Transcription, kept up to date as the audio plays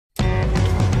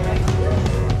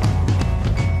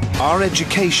Our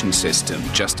education system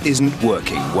just isn't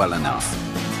working well enough.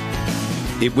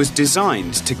 It was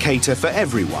designed to cater for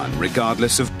everyone,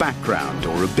 regardless of background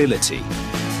or ability.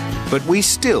 But we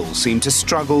still seem to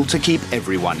struggle to keep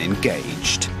everyone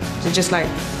engaged. It just like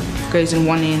goes in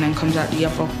one ear and comes out the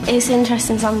other. It's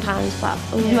interesting sometimes, but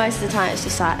most of the time it's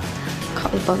just like,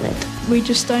 can't be bothered. We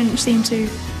just don't seem to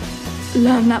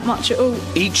learn that much at all.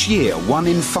 Each year, 1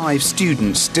 in 5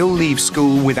 students still leave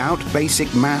school without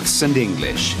basic maths and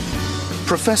English.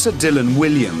 Professor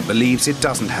Wiliam believes it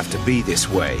doesn't have to be this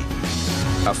way.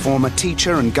 A former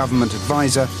teacher and government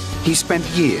advisor, he spent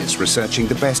years researching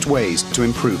the best ways to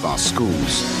improve our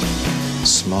schools.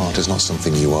 Smart is not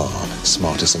something you are.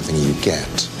 Smart is something you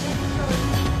get.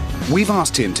 We've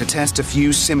asked him to test a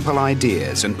few simple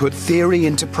ideas and put theory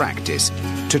into practice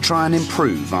to try and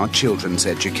improve our children's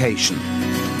education.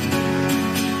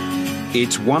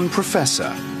 It's 1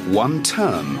 professor, 1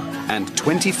 term, and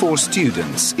 24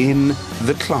 students in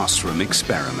the classroom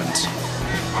experiment.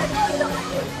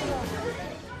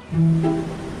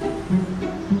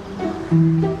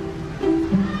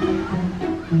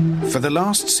 For the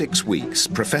last 6 weeks,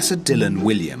 Professor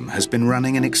Wiliam has been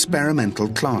running an experimental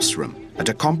classroom at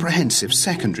a comprehensive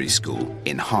secondary school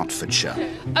in Hertfordshire.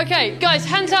 OK, guys,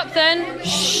 hands up then.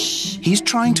 Shh. He's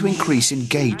trying to increase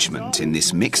engagement in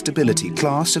this mixed ability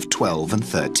class of 12 and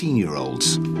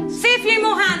 13-year-olds. See a few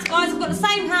more hands, guys. I've got the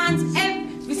same hands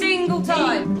every single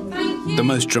time. Thank you. The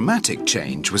most dramatic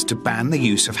change was to ban the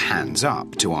use of hands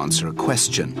up to answer a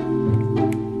question.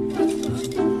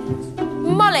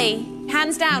 Molly,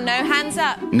 hands down, no hands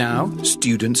up. Now,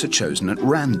 students are chosen at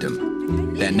random.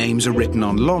 Their names are written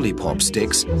on lollipop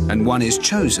sticks, and one is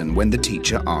chosen when the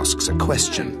teacher asks a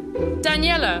question.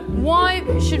 Daniela, why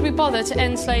should we bother to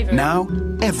end slavery? Now,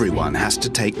 everyone has to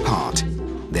take part.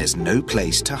 There's no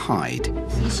place to hide.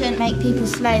 You shouldn't make people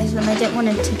slaves when they don't want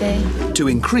them to be. To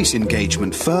increase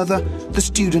engagement further, the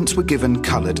students were given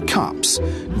coloured cups,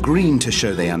 green to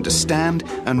show they understand,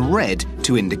 and red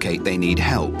to indicate they need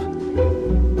help.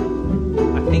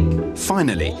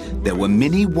 Finally, there were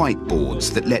mini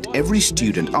whiteboards that let every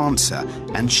student answer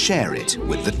and share it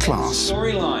with the class.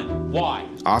 Storyline. Why?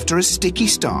 After a sticky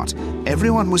start,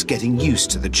 everyone was getting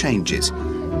used to the changes.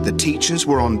 The teachers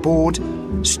were on board.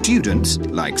 Students,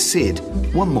 like Sid,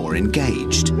 were more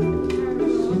engaged.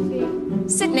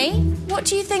 Sydney, what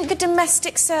do you think a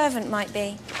domestic servant might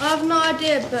be? I have no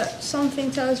idea, but something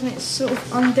tells me it's sort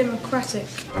of undemocratic.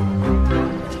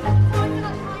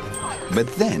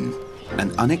 But then,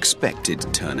 an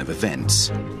unexpected turn of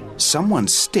events.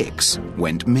 Someone's sticks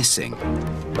went missing.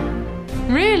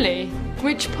 Really?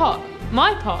 Which pot?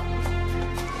 My pot?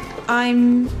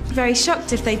 I'm very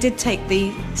shocked if they did take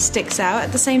the sticks out.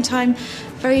 At the same time,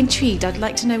 very intrigued. I'd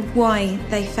like to know why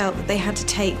they felt that they had to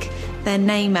take their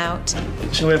name out.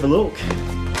 Shall we have a look?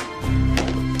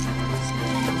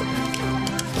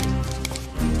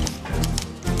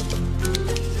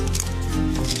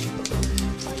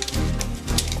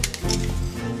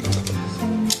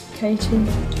 Katie.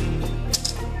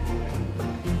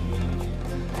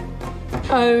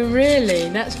 Oh, really?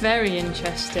 That's very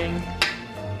interesting.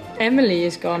 Emily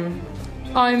is gone.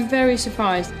 I'm very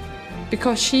surprised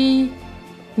because she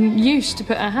used to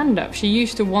put her hand up. She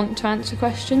used to want to answer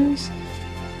questions.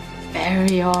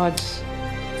 Very odd.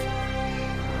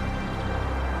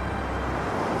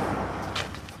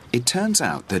 It turns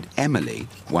out that Emily,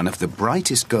 one of the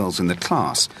brightest girls in the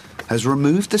class, has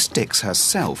removed the sticks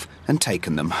herself and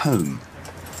taken them home.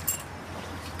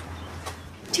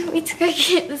 Do you want me to go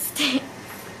get the stick?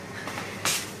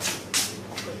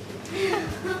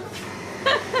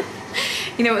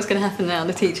 You know what's going to happen now?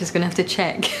 The teacher's going to have to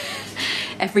check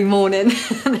every morning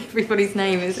and everybody's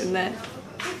name is in there.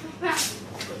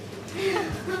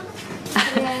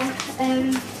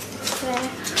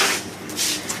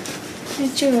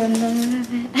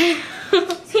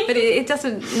 But it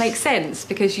doesn't make sense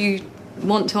because you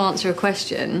want to answer a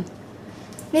question.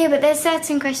 Yeah, but there's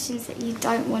certain questions that you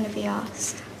don't want to be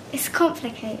asked. It's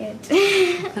complicated.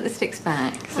 Put the sticks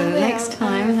back. So the next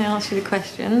time they ask you the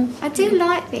question... I do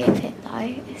like being picked though.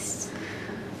 It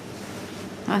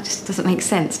just doesn't make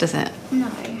sense, does it? No.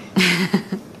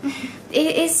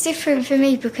 It's different for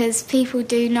me because people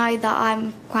do know that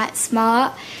I'm quite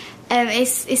smart.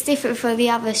 It's different for the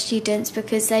other students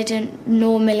because they don't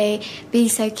normally be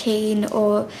so keen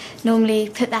or normally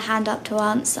put their hand up to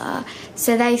answer.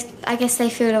 So I guess they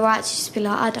feel alright to just be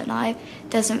like, I don't know,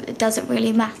 it doesn't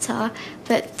really matter.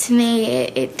 But to me,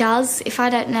 it does. If I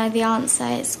don't know the answer,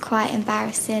 it's quite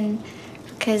embarrassing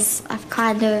because I've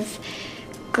kind of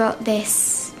got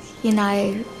this, you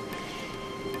know,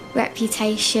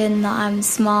 reputation that I'm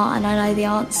smart and I know the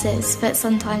answers, but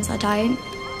sometimes I don't.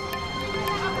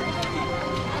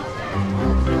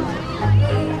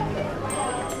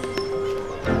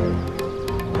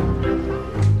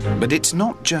 But it's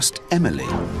not just Emily.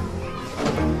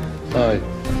 Hi.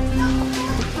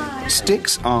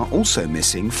 Sticks are also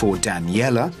missing for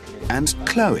Daniela and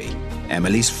Chloe,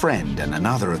 Emily's friend and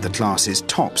another of the class's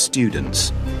top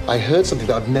students. I heard something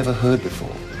that I've never heard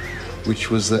before, which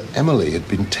was that Emily had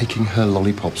been taking her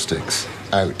lollipop sticks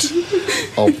out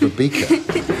of the beaker.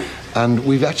 And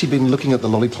we've actually been looking at the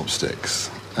lollipop sticks,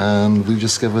 and we've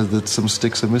discovered that some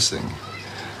sticks are missing.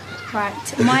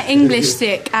 Right, my English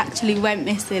stick actually went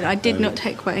missing. I did not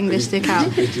take my English stick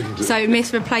out, so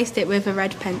Miss replaced it with a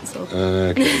red pencil.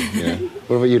 Okay, yeah.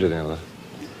 What about you, Daniela?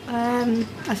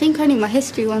 I think only my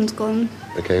history one's gone.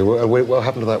 Okay, what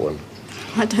happened to that one?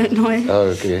 I don't know. Oh,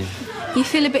 okay. You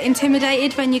feel a bit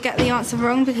intimidated when you get the answer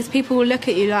wrong because people will look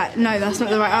at you like, no, that's not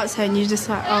the right answer, and you're just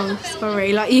like, oh,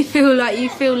 sorry. Like you feel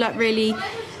like really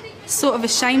sort of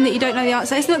ashamed that you don't know the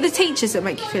answer. It's not the teachers that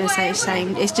make you feel so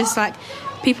ashamed. It's just like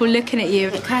people looking at you.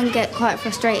 It can get quite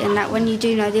frustrating that when you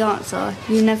do know the answer,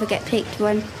 you never get picked.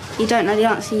 When you don't know the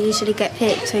answer, you usually get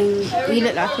picked, and you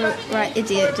look like a right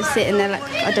idiot just sitting there like,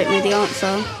 I don't know the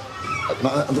answer.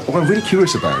 What I'm really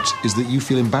curious about is that you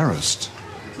feel embarrassed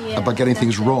about getting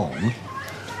things wrong,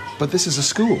 but this is a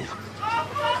school.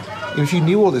 If you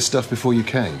knew all this stuff before you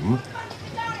came,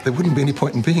 there wouldn't be any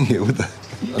point in being here, would there?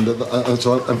 And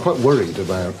so I'm quite worried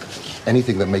about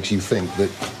anything that makes you think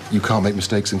that you can't make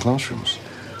mistakes in classrooms.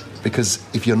 Because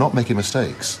if you're not making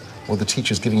mistakes, what the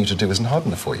teacher's giving you to do isn't hard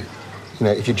enough for you. You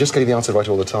know, if you're just getting the answer right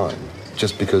all the time,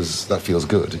 just because that feels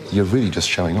good, you're really just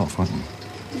showing off, aren't you?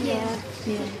 Yeah.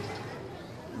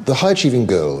 The high-achieving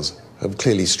girls have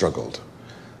clearly struggled.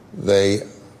 They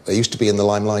used to be in the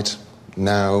limelight.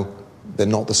 Now they're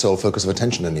not the sole focus of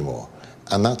attention anymore.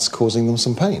 And that's causing them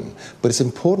some pain. But it's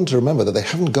important to remember that they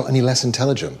haven't got any less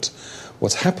intelligent.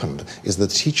 What's happened is the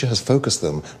teacher has focused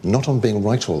them not on being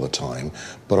right all the time,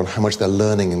 but on how much they're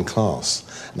learning in class.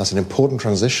 And that's an important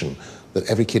transition that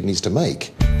every kid needs to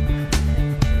make.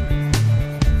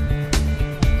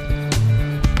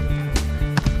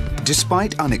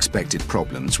 Despite unexpected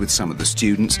problems with some of the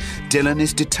students, Dylan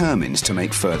is determined to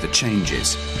make further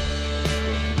changes.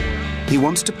 He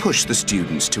wants to push the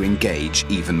students to engage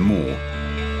even more.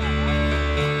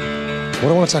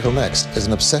 What I want to tackle next is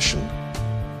an obsession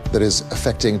that is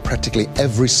affecting practically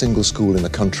every single school in the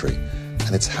country,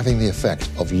 and it's having the effect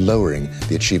of lowering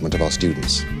the achievement of our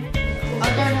students.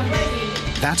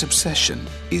 That obsession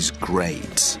is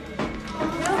grades.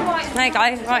 There you go,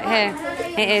 right here.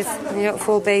 It is. You got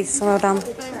 4 Bs, so well done.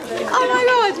 Oh my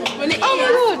god! Oh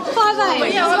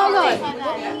my god!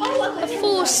 5 A's. A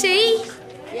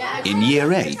 4C. In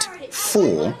Year 8,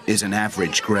 4 is an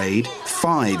average grade,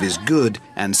 5 is good,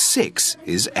 and 6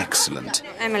 is excellent.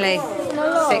 Emily,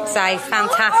 6A.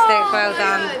 Fantastic, well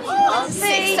done.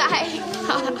 6A.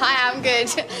 I am good.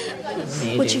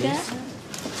 What'd you get?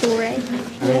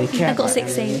 4A. I got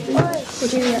 16.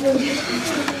 What'd you get?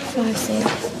 5C.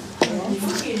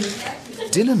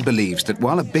 Dylan believes that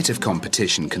while a bit of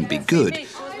competition can be good,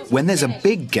 when there's a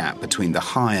big gap between the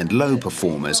high and low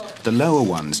performers, the lower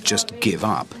ones just give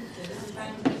up.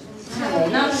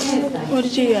 What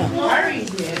did you get? I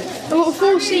got a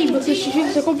 4C because she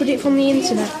thinks I copied it from the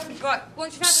internet.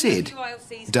 Sid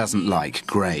doesn't like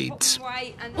grades.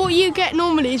 What you get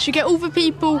normally is you get all the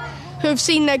people who have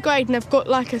seen their grade and they've got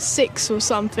like a 6 or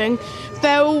something.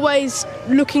 They're always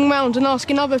looking around and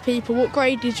asking other people, what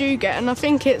grade did you get? And I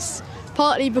think it's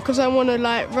partly because I want to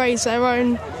like raise their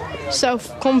own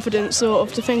self-confidence, sort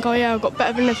of, to think, oh yeah, I got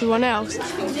better than everyone else.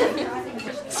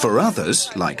 For others,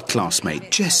 like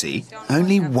classmate Jessie,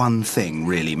 only one thing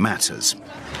really matters.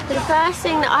 The first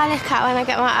thing that I look at when I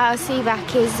get my ILC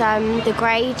back is the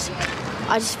grade.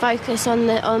 I just focus on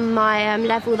my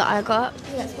level that I got.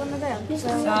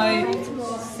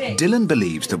 Dylan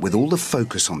believes that with all the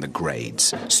focus on the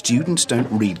grades, students don't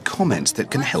read comments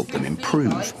that can help them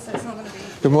improve.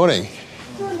 Good morning.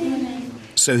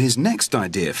 So his next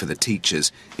idea for the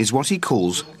teachers is what he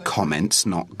calls comments,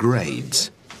 not grades.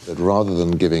 That rather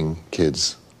than giving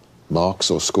kids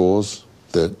marks or scores,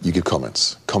 that you give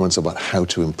comments about how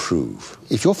to improve.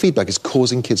 If your feedback is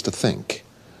causing kids to think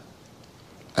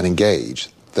and engage,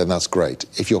 then that's great.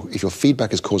 If your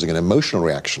feedback is causing an emotional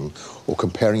reaction or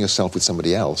comparing yourself with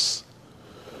somebody else,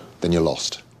 then you're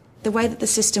lost. The way that the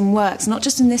system works, not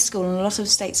just in this school and a lot of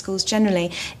state schools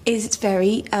generally, is it's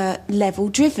very level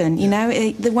driven. You know,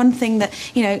 the one thing that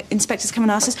inspectors come and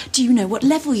ask us, do you know what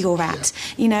level you're at?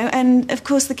 You know, and of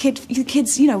course the kids,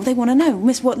 they want to know,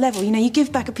 Miss, what level? You know, you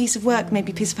give back a piece of work,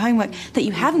 maybe a piece of homework that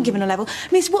you haven't given a level.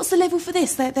 Miss, what's the level for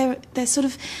this? They're sort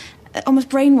of almost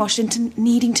brainwashed into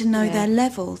needing to know their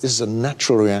levels. This is a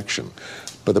natural reaction,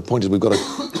 But the point is we've got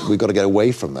to get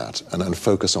away from that and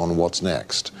focus on what's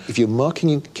next. If you're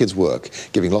marking kids' work,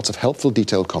 giving lots of helpful,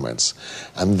 detailed comments,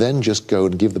 and then just go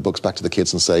and give the books back to the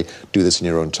kids and say, do this in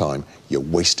your own time, you're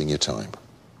wasting your time.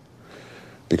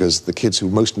 Because the kids who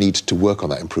most need to work on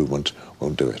that improvement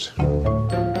won't do it.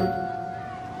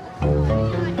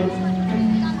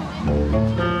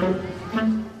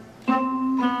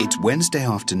 It's Wednesday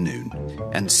afternoon,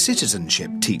 and citizenship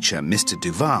teacher Mr.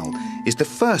 Duval is the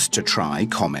first to try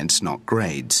comments, not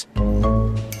grades.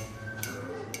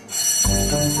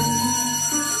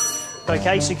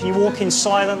 Okay, so can you walk in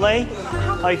silently?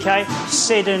 Okay,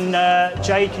 Sid and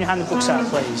Jade, can you hand the books out,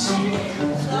 please?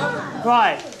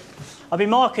 Right, I've been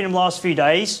marking them the last few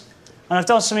days, and I've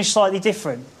done something slightly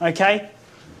different, okay?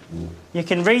 You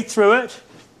can read through it.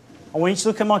 I want you to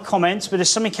look at my comments, but there's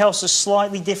something else that's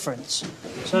slightly different.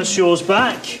 So that's yours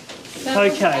back.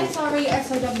 Okay.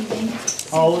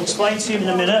 I'll explain to you in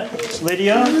a minute. It's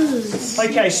Lydia.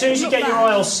 Okay, as soon as you get your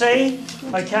ILC,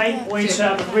 okay, I want you to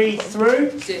have a read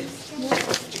through.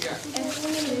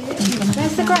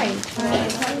 Where's the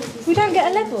grade? We don't get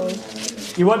a level.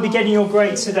 You won't be getting your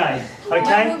grade today, okay?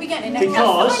 Why won't we get it?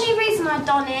 Because That's the only reason I've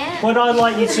done it. what I'd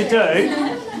like you to do,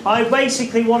 I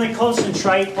basically want to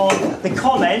concentrate on the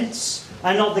comments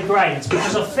and not the grades,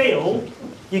 because I feel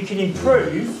you can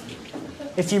improve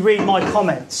if you read my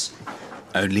comments.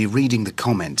 Only reading the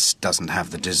comments doesn't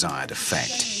have the desired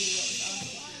effect.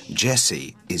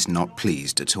 Jessie is not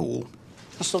pleased at all.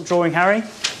 Stop drawing, Harry.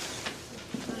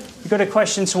 You got a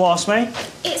question to ask me?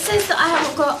 It says that I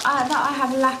haven't got that I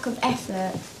have a lack of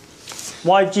effort.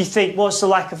 Why do you think? What's the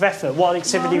lack of effort? What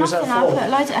activity was that I for? put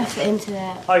loads of effort into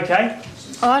it. Okay.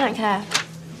 Oh, I don't care.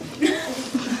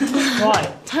 Right.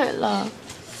 Don't laugh.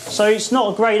 So it's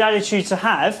not a great attitude to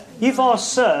have. You've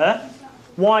asked Sir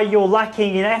why you're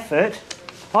lacking in effort.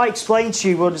 I explained to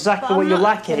you exactly what you're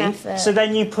lacking. So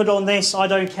then you put on this I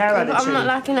don't care attitude. I'm not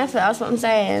lacking effort, that's what I'm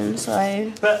saying.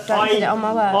 So but don't put it on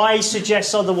my work. I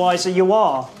suggest otherwise that you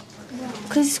are.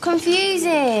 Because it's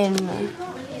confusing.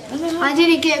 I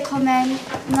didn't get a comment.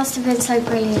 It must have been so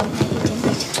brilliant that you didn't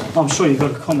read it. I'm sure you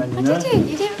got a comment in there. I didn't.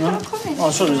 You didn't put a comment. Oh,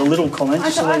 I'm sure there's a little comment.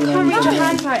 I can't read your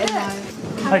handwriting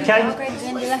though. Okay. I'll grade at the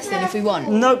end of the lesson if we want.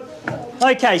 No.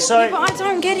 Okay, so... But I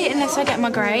don't get it unless I get my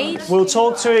grade. We'll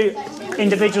talk to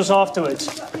individuals afterwards.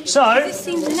 So... This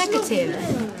seems negative.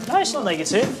 No, it's not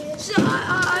negative.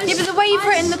 Yeah, but the way you've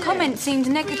written the comment seemed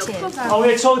negative. I'm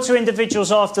going to talk to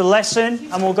individuals after the lesson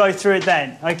and we'll go through it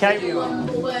then, okay?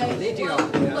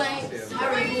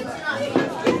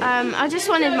 I just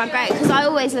wanted my grade because I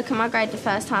always look at my grade the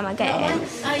first time I get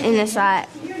it. In this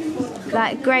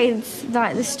like grade's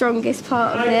like the strongest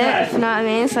part of it, if you know what I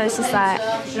mean? So it's just like,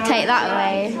 take that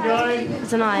away. I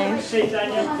don't know.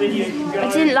 I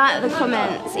didn't like the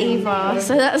comments either,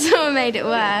 so that's what made it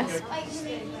worse.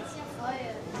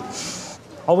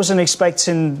 I wasn't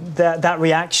expecting that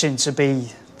reaction to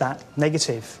be that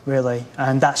negative, really,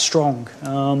 and that strong.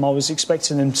 I was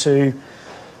expecting them to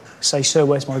say, "Sir,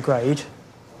 where's my grade?"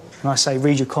 And I say,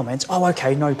 "Read your comments." "Oh,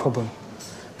 OK, no problem."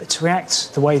 But to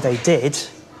react the way they did,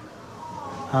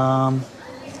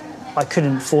 I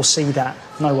couldn't foresee that.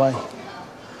 No way.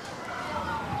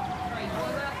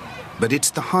 But it's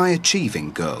the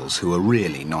high-achieving girls who are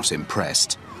really not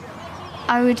impressed.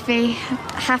 I would be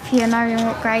happier knowing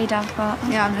what grade I've got.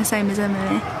 Yeah, I'm the same as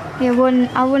Emily. Yeah,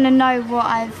 I want to know what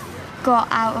I've got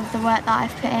out of the work that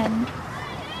I've put in.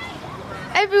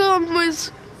 Everyone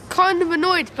was kind of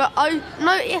annoyed, but I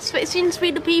noticed that it seems to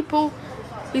be the people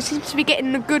who seem to be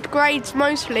getting the good grades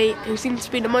mostly who seem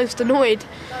to be the most annoyed,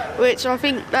 which I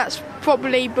think that's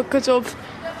probably because of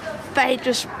they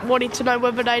just wanted to know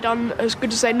whether they'd done as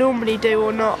good as they normally do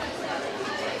or not.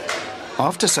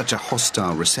 After such a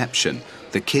hostile reception,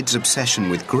 the kids' obsession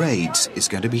with grades is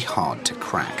going to be hard to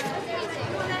crack.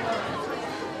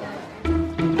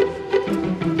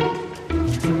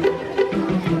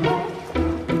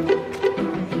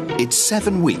 It's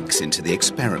 7 weeks into the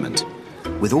experiment.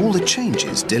 With all the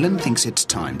changes, Dylan thinks it's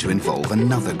time to involve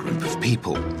another group of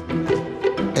people.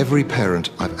 Every parent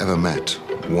I've ever met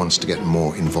wants to get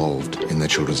more involved in their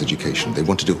children's education. They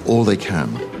want to do all they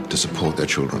can to support their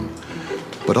children.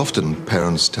 But often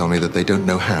parents tell me that they don't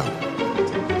know how.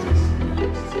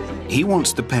 He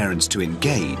wants the parents to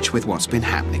engage with what's been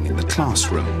happening in the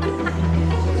classroom.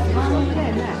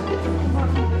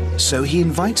 So he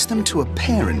invites them to a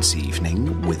parents'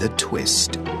 evening with a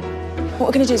twist. What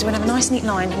we're going to do is we're going to have a nice neat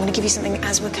line. I'm going to give you something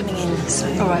as we're coming in. So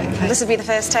all right, okay. This will be the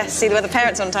first test. See whether the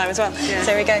parents on time as well. Yeah.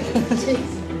 So here we go.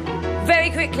 Very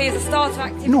quickly as a starter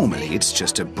activity. Normally it's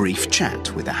just a brief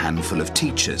chat with a handful of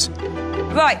teachers.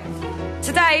 Right.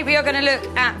 Today we are going to look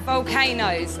at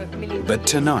volcanoes. But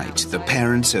tonight, the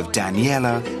parents of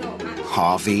Daniela,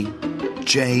 Harvey,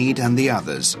 Jade and the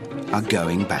others are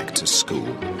going back to school.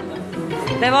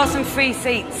 There are some free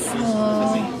seats.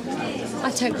 Oh, I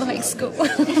don't like school.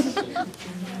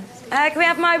 Can we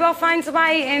have mobile phones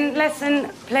away in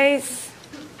lesson, please?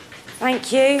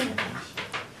 Thank you.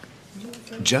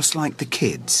 Just like the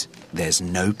kids, there's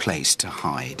no place to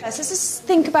hide. So just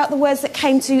think about the words that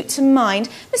came to mind.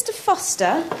 Mr.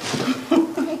 Foster.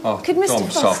 Could Mr. Don't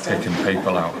stop Foster... picking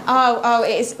people out. Oh,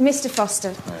 it is Mr.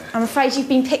 Foster. Yeah. I'm afraid you've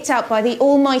been picked out by the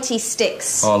almighty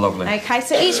sticks. Oh, lovely. OK,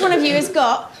 so each one of you has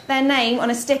got their name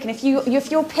on a stick, and if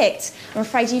you're picked, I'm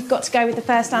afraid you've got to go with the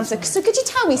first answer. So could you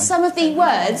tell me some of the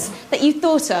words that you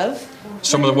thought of?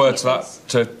 Some of the words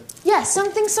that... Yeah,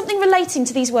 something relating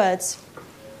to these words.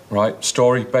 Right,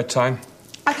 story, bedtime.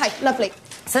 OK, lovely.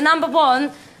 So number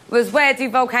one was where do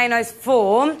volcanoes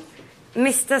form?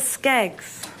 Mr.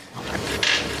 Skeggs.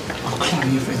 Oh, Chloe,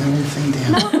 you've written the wrong thing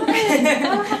down.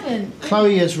 No, I haven't.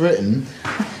 Chloe has written,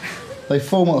 they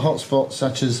form at hotspots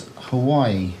such as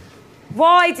Hawaii.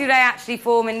 Why do they actually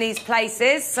form in these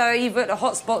places? So either at the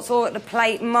hotspots or at the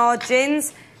plate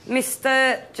margins.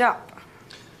 Mr. Jupp.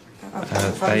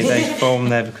 They form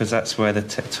there because that's where the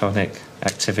tectonic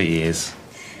activity is.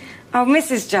 Oh,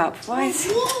 Mrs. Jupp, why is...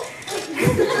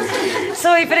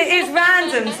 Sorry, but it is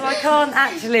random, so I can't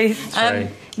actually...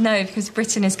 No, because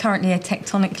Britain is currently a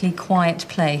tectonically quiet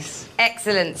place.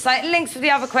 Excellent. So it links with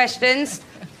the other questions.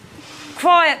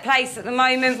 Quiet place at the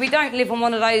moment. We don't live on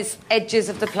one of those edges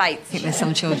of the plates. I think there's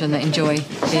some children that enjoy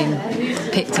being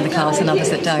picked in the class and others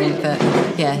that don't, but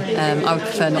yeah, I would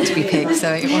prefer not to be picked,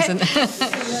 so it wasn't...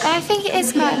 I think it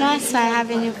is quite nice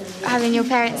having your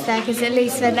parents there, because at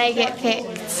least when they get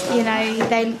picked, you know,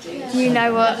 then you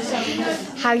know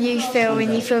how you feel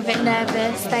when you feel a bit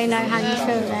nervous. They know how you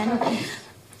feel then.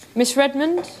 Miss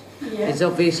Redmond? Is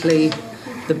obviously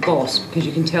the boss, because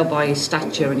you can tell by his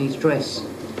stature and his dress.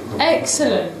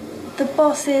 Excellent. The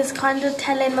boss is kind of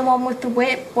telling the one with the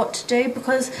whip what to do,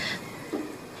 because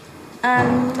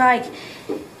like,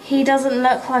 he doesn't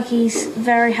look like he's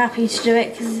very happy to do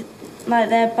it, because like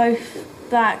they're both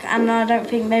black and I don't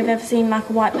think they've ever seen like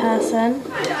a white person.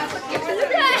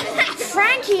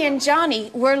 Frankie and Johnny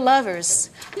were lovers.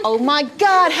 Oh my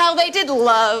God, how they did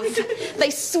love. They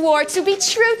swore to be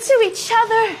true to each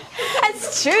other.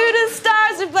 As true to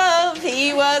stars above,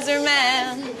 he was her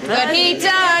man, but he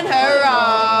done her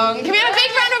wrong. Can we have a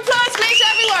big round of applause, please,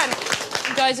 everyone?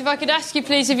 Guys, if I could ask you,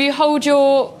 please, if you hold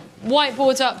your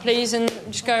whiteboards up, please, and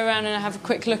just go around and have a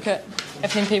quick look at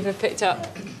everything people have picked up.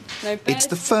 No bed. It's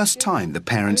the first time the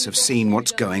parents have seen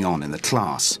what's going on in the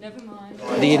class.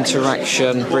 The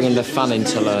interaction, bringing the fun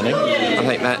into learning, I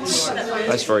think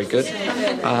that's very good.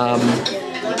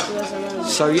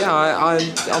 So yeah,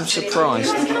 I'm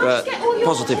surprised, but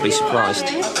positively surprised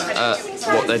at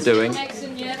what they're doing.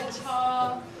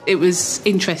 It was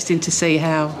interesting to see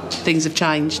how things have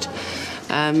changed.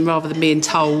 Rather than being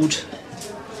told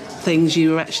things,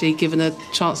 you were actually given a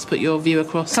chance to put your view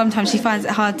across. Sometimes she finds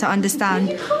it hard to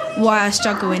understand why I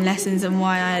struggle in lessons and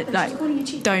why I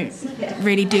don't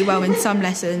really do well in some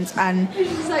lessons and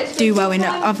do well in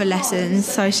other lessons,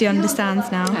 so she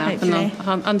understands now, hopefully.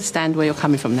 I understand where you're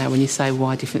coming from now when you say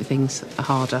why different things are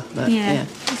harder, but yeah,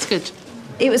 it's good.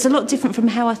 It was a lot different from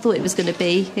how I thought it was going to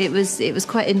be. It was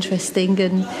quite interesting,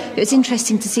 and it was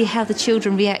interesting to see how the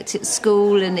children react at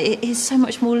school, and it is so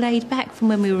much more laid back from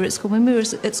when we were at school. When we were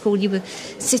at school, you were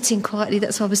sitting quietly.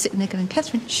 That's why I was sitting there going,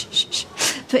 Catherine, shh, shh, shh.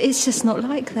 But it's just not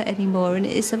like that anymore, and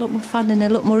it's a lot more fun and a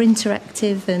lot more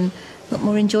interactive and a lot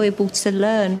more enjoyable to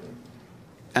learn.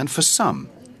 And for some,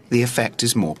 the effect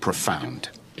is more profound.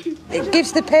 It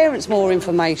gives the parents more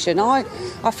information. I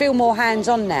feel more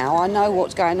hands-on now. I know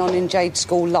what's going on in Jade's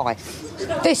school life.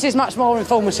 This is much more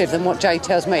informative than what Jade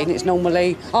tells me, and it's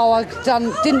normally, I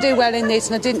didn't do well in this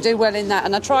and I didn't do well in that,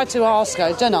 and I try to ask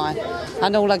her, don't I?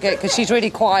 And all I get, because she's really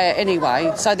quiet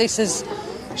anyway, so this has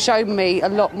shown me a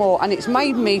lot more, and it's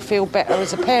made me feel better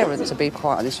as a parent, to be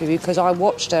quite honest with you, because I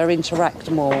watched her interact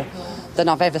more than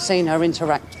I've ever seen her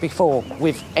interact before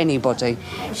with anybody.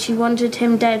 She wanted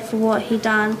him dead for what he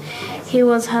done. He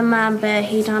was her man, but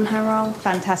he done her wrong.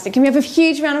 Fantastic. Can we have a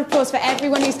huge round of applause for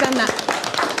everyone who's done that?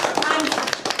 And,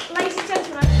 ladies and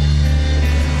gentlemen.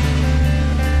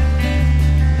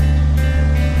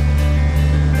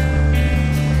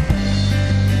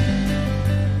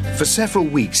 For several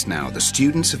weeks now, the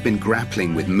students have been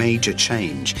grappling with major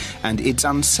change, and it's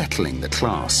unsettling the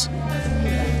class.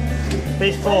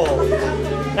 Before.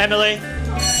 Emily.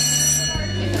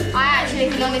 I actually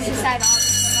can honestly say that.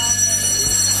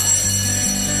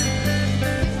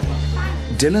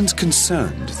 Dylan's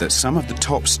concerned that some of the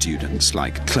top students,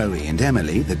 like Chloe and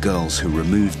Emily, the girls who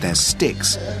removed their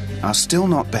sticks, are still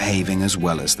not behaving as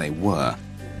well as they were.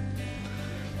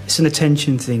 It's an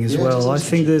attention thing as well. I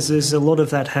think there's a lot of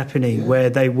that happening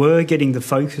where they were getting the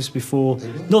focus before,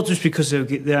 not just because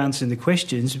they're answering the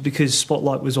questions, because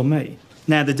spotlight was on me.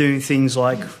 Now they're doing things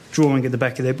like drawing at the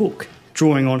back of their book,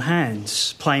 drawing on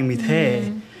hands, playing with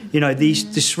hair. You know, these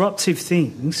disruptive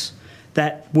things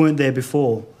that weren't there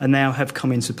before and now have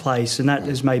come into place, and that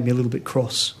has made me a little bit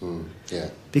cross.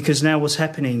 Because now what's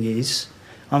happening is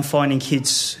I'm finding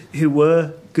kids who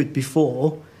were good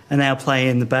before are now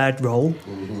playing the bad role,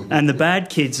 and the bad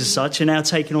kids as such are now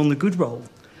taking on the good role,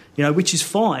 you know, which is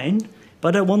fine,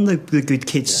 but I don't want the good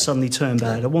kids to suddenly turn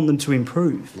bad. I want them to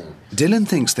improve. Dylan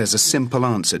thinks there's a simple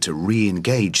answer to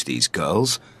re-engage these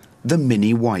girls: the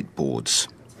mini whiteboards.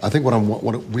 I think what I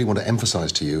really want to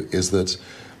emphasise to you is that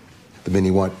the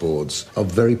mini whiteboards are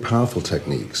very powerful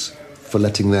techniques for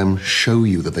letting them show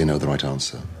you that they know the right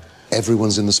answer.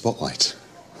 Everyone's in the spotlight.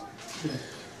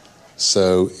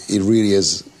 So it really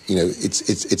is, you know,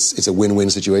 it's a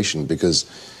win-win situation because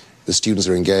the students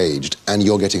are engaged and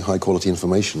you're getting high-quality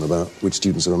information about which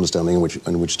students are understanding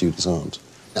and which students aren't.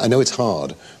 I know it's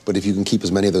hard, but if you can keep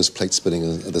as many of those plates spinning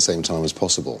at the same time as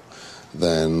possible,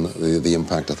 then the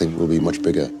impact, I think, will be much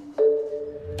bigger.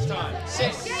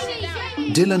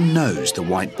 Dylan knows the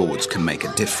whiteboards can make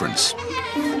a difference.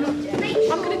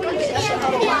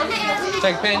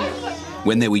 Take a pen.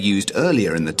 When they were used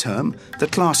earlier in the term, the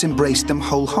class embraced them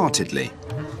wholeheartedly.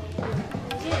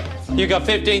 You've got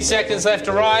 15 seconds left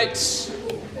to write.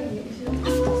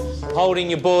 Holding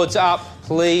your boards up,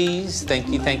 please. Thank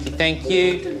you, thank you, thank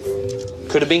you.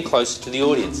 Could have been closer to the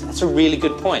audience. That's a really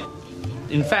good point.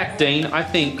 In fact, Dean, I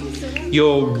think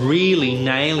you're really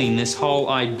nailing this whole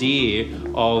idea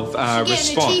of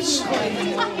response.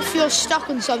 If you're stuck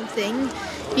on something,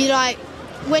 you like,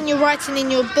 when you're writing in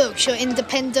your books, you're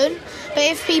independent. But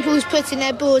if people's putting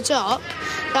their boards up,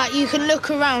 like, you can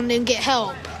look around and get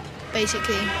help,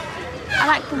 basically. I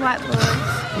like the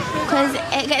whiteboard because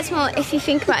it gets more, if you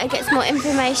think about it, it gets more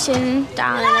information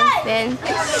down and everything,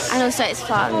 and also it's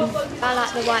fun. I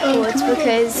like the whiteboards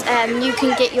because you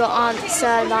can get your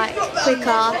answer like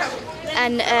quicker,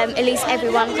 and at least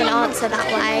everyone can answer that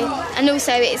way. And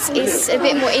also it's a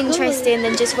bit more interesting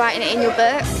than just writing it in your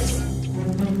book.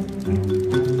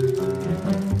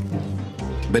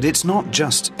 But it's not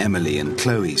just Emily and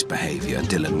Chloe's behaviour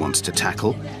Dylan wants to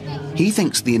tackle. He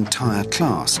thinks the entire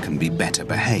class can be better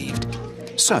behaved.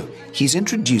 So he's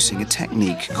introducing a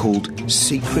technique called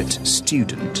secret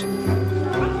student.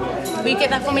 Will you get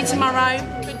that for me tomorrow?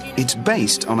 It's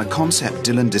based on a concept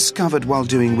Dylan discovered while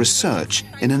doing research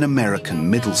in an American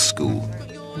middle school.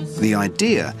 The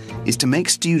idea is to make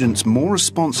students more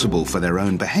responsible for their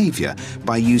own behaviour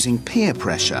by using peer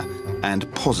pressure and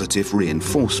positive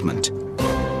reinforcement.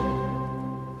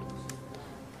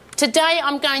 Today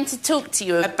I'm going to talk to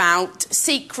you about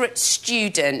secret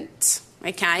student,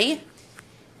 okay?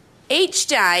 Each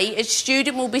day a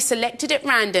student will be selected at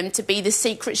random to be the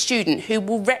secret student who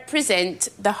will represent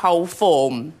the whole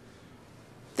form.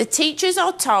 The teachers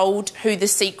are told who the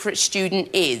secret student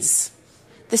is.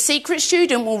 The secret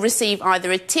student will receive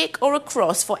either a tick or a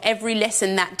cross for every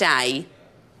lesson that day.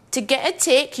 To get a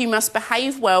tick, you must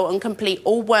behave well and complete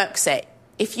all work set.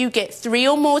 If you get 3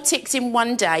 or more ticks in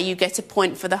one day, you get a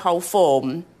point for the whole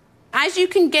form. As you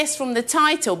can guess from the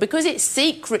title, because it's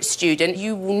secret student,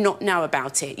 you will not know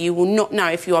about it. You will not know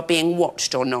if you are being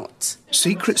watched or not.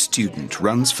 Secret Student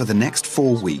runs for the next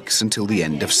 4 weeks until the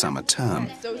end of summer term.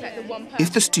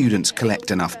 If the students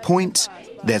collect enough points,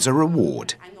 there's a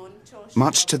reward,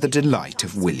 much to the delight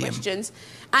of Wiliam.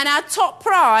 And our top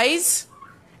prize,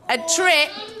 a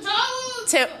trip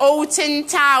to Alton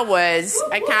Towers,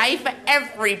 okay, for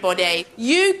everybody.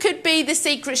 You could be the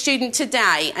secret student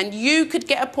today and you could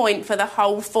get a point for the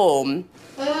whole form.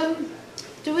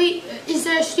 Is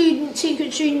there a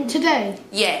secret student today?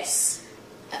 Yes.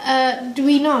 Do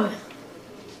we know?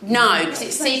 No, because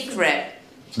it's secret.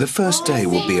 The first day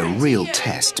will be a real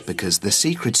test because the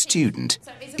secret student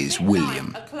is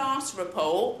Wiliam. A class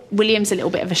report. William's a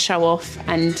little bit of a show-off,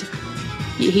 and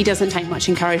he doesn't take much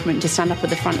encouragement to stand up at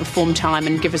the front of form time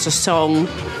and give us a song.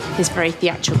 He's very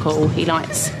theatrical. He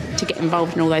likes to get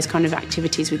involved in all those kind of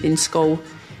activities within school.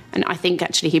 And I think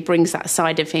actually he brings that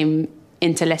side of him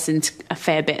into lessons a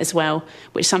fair bit as well,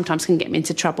 which sometimes can get him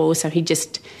into trouble. So he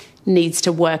just needs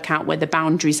to work out where the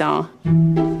boundaries are.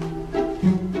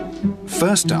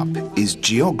 First up is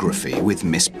geography with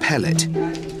Miss Pellet.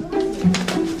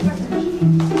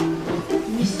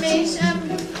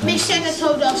 Miss Senna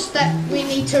told us that we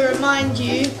need need to remind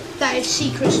you that it's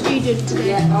secret student today.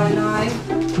 Yeah, I know.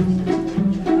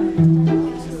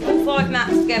 Put 5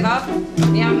 maps together.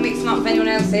 You haven't mixed them up with anyone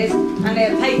else's. And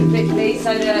they're paper clip these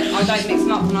so that I don't mix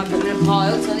them up when I put them in a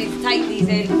pile. So I need to take these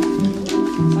in.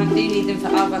 I do need them for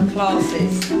other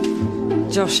classes.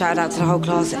 Josh shouted out to the whole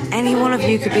class, any one of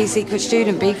you could be secret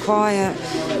student, be quiet.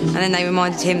 And then they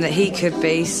reminded him that he could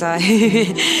be, so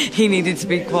he needed to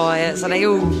be quiet. So they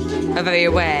all are very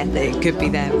aware that it could be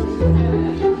them.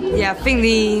 Yeah, I think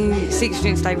the secret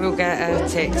students, they will get a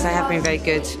tick, because they have been very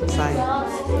good, so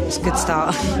it's a good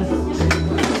start.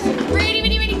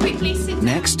 Really quickly.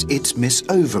 Next, it's Miss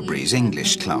Overbury's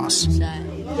English class.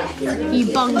 You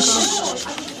bunch.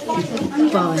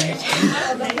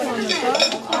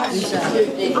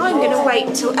 I'm going to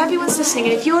wait till everyone's listening,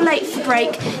 and if you're late for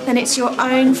break, then it's your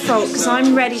own fault, because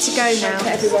I'm ready to go now.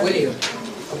 Wiliam.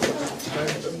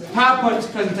 PowerPoint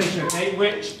presentation, okay,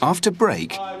 which... After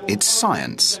break, it's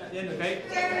science. Good.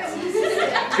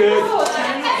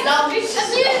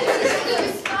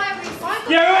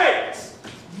 Yeah, right!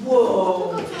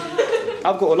 Whoa!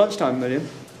 I've got a lunchtime, Wiliam.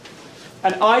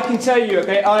 And I can tell you,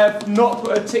 okay, I have not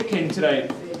put a tick in today.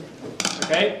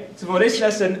 Okay, so for this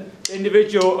lesson, the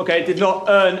individual, okay, did not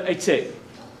earn a tick.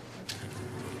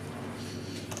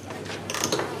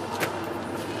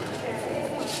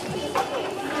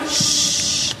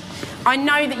 I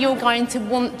know that you're going to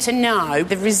want to know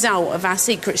the result of our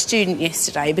secret student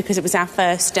yesterday because it was our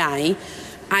first day,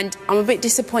 and I'm a bit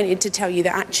disappointed to tell you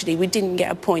that actually we didn't get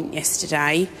a point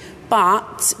yesterday,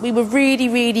 but we were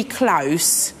really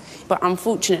close, but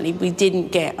unfortunately we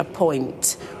didn't get a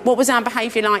point. What was our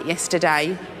behaviour like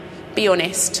yesterday? Be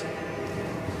honest.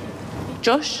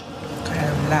 Josh? Kind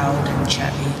of loud and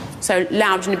chatty. So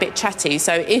loud and a bit chatty.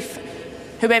 So if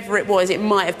whoever it was, it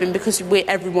might have been because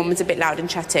everyone was a bit loud and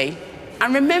chatty.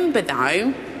 And remember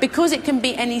though, because it can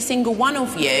be any single one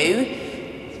of you,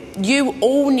 you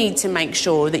all need to make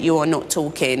sure that you are not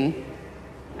talking.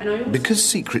 Because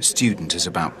secret student is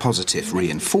about positive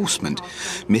reinforcement,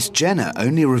 Miss Jenner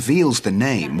only reveals the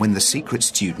name when the secret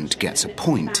student gets a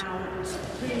point.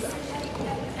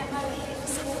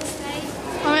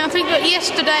 I think that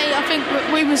yesterday,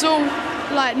 we was all,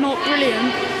 like, not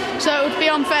brilliant. So it would be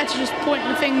unfair to just point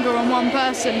the finger on one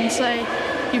person and say,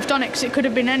 you've done it, because it could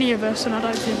have been any of us, and I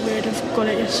don't think we'd have got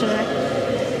it yesterday.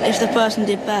 If the person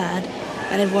did bad,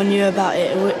 and everyone knew about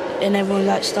it, and everyone,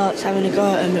 like, starts having a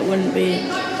go at them, it'd be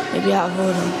out of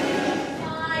order.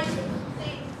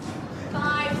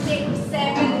 5, 6,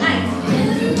 7, 8.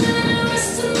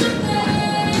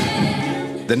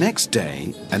 The next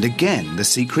day, and again the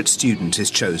secret student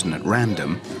is chosen at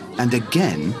random, and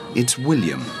again it's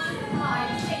Wiliam.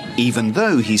 Even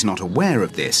though he's not aware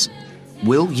of this,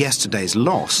 will yesterday's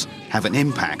loss have an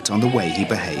impact on the way he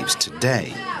behaves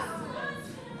today?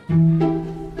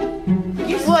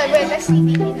 Wait, let's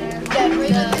see.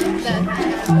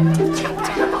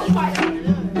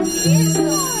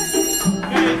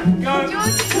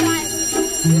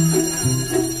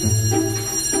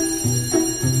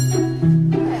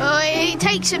 It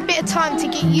takes a bit of time to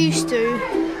get used to,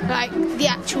 like, the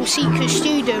actual secret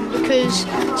student, because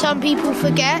some people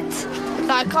forget.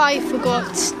 Like, I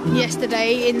forgot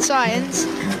yesterday in science,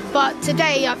 but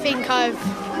today I think I've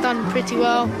done pretty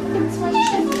well.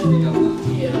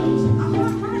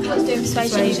 Doing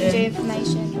persuasion, doing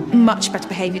information. Much better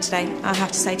behaviour today. I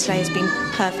have to say today has been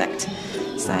perfect.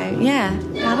 So, yeah,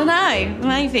 I don't know,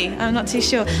 maybe, I'm not too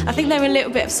sure. I think they were a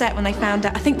little bit upset when they found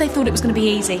out. I think they thought it was going to be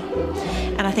easy.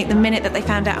 And I think the minute that they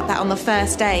found out that on the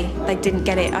first day they didn't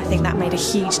get it, I think that made a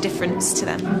huge difference to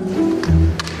them.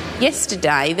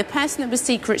 Yesterday, the person that was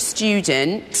secret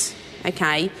student,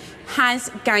 okay, has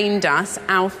gained us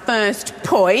our first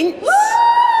point. Woo!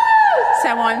 So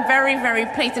I'm very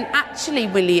pleased. And actually,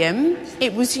 Wiliam,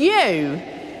 it was you. Yeah!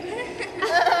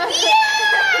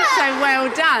 So well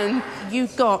done. You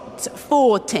got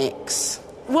 4 ticks.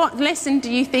 What lesson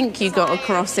do you think you got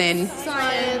across in?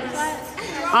 Science.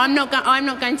 I'm not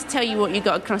going to tell you what you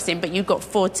got across in, but you got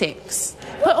 4 ticks.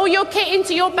 Put all your kit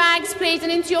into your bags, please,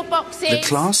 and into your boxes. The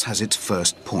class has its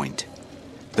first point.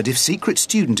 But if secret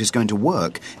student is going to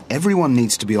work, everyone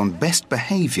needs to be on best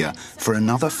behaviour for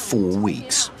another 4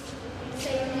 weeks.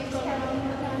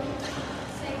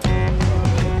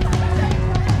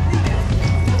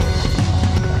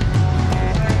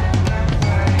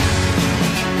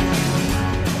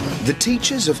 The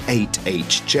teachers of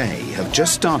 8HJ have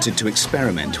just started to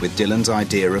experiment with Dylan's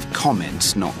idea of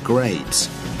comments, not grades.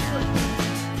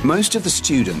 Most of the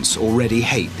students already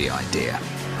hate the idea.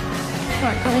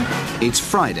 It's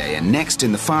Friday, and next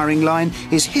in the firing line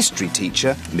is history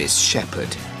teacher Miss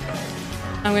Shepherd.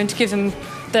 I'm going to give them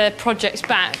their projects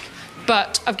back,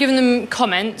 but I've given them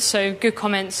comments, so good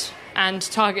comments and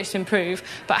targets to improve,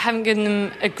 but I haven't given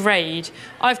them a grade.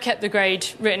 I've kept the grade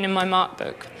written in my mark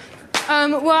book.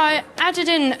 Well, I added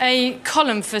in a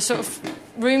column for sort of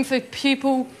room for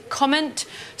pupil comment,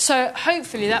 so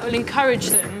hopefully that will encourage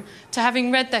them to,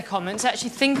 having read their comments,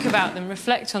 actually think about them,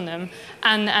 reflect on them,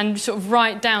 and sort of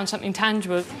write down something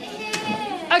tangible.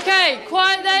 OK,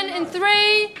 quiet then, in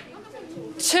 3,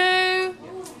 2,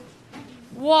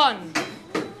 1.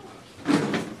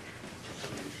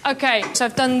 OK, so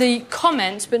I've done the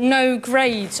comments, but no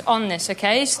grades on this,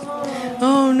 OK?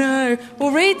 Oh, no. Well,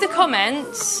 read the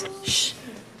comments. Shh.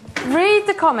 Read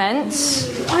the comments.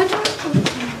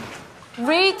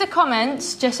 Read the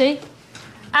comments, Jessie,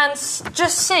 and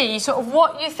just see sort of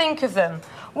what you think of them.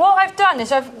 What I've done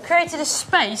is I've created a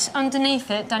space underneath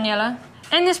it, Daniela.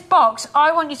 In this box,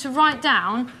 I want you to write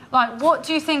down, like, what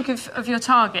do you think of your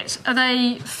targets? Are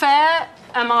they fair?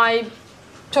 Am I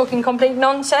talking complete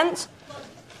nonsense?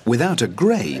 Without a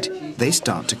grade, they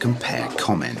start to compare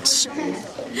comments.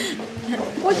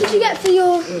 What did you get for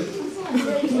your...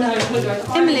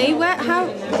 Emily,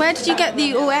 where did you get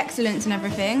the all excellence and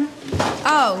everything?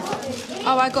 Oh,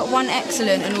 I got 1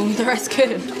 excellent and all the rest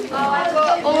good. Oh, I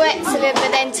got all excellent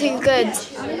but then 2 good.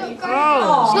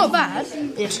 Oh, it's not bad.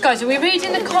 Yes, guys, are we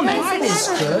reading the comments? That is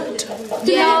good.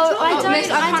 Yeah, no, I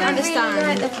can't understand.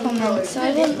 Really like the comments.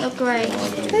 I want a grade.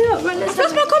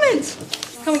 What's my comments?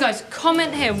 Come on, guys,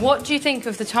 comment here. What do you think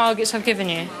of the targets I've given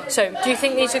you? So, do you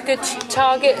think these are good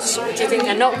targets? Do you think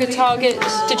they're not good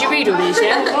targets? Did you read all these,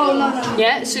 yeah? Oh, no.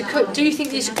 Yeah? So, do you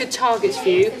think these are good targets for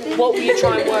you? What will you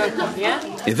try and work on, yeah?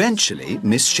 Eventually,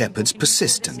 Miss Shepherd's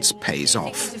persistence pays off.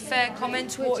 It's a fair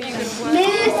comment. What are you going to work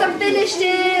Miss, I finished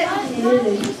it!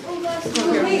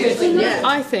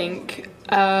 I think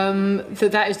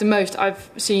that is the most I've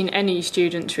seen any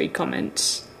students read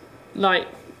comments, like,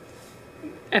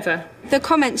 ever. The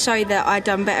comments show that I'd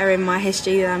done better in my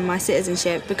history than my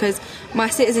citizenship, because my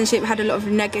citizenship had a lot of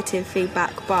negative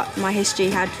feedback, but my history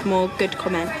had more good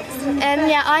comments.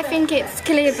 Yeah, I think it's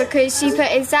clear because she put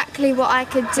exactly what I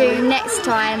could do next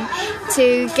time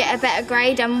to get a better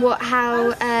grade and what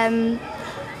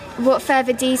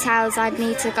further details I'd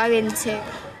need to go into.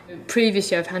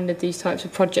 Previously, I've handed these types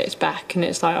of projects back and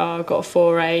it's like, oh, I've got a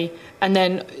 4A, and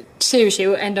then seriously it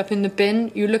will end up in the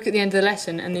bin. You look at the end of the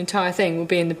lesson and the entire thing will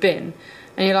be in the bin,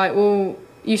 and you're like, well,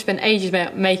 you spent ages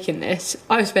making this,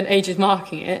 I've spent ages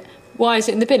marking it, why is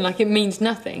it in the bin? Like, it means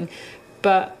nothing.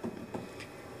 But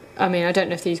I mean, I don't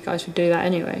know if these guys would do that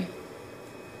anyway.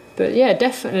 But yeah,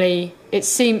 definitely it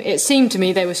seemed to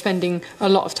me they were spending a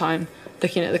lot of time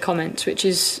looking at the comments, which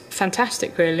is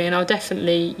fantastic really, and I'll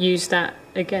definitely use that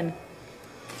again.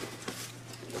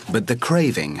 But the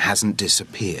craving hasn't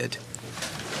disappeared.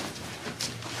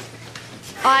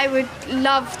 I would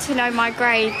love to know my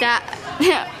grade.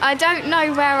 I don't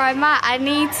know where I'm at. I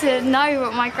need to know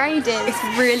what my grade is. It's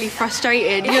really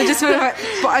frustrating. You're just like,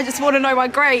 but I just want to know my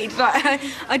grade. Like,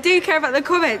 I do care about the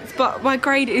comments, but my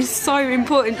grade is so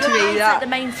important to me. That's like the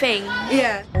main thing.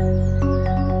 Yeah.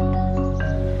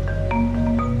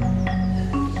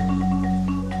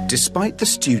 Despite the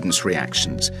students'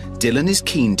 reactions, Dylan is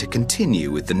keen to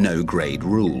continue with the no-grade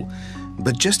rule.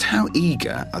 But just how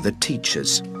eager are the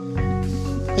teachers?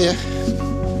 Yeah.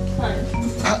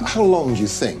 How long do you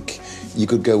think you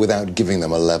could go without giving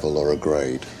them a level or a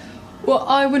grade? Well,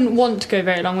 I wouldn't want to go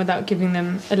very long without giving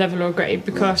them a level or a grade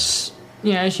because,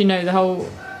 you know, as you know, the whole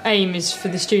aim is for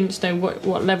the students to know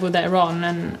what level they're on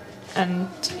and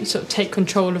sort of take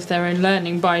control of their own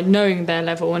learning by knowing their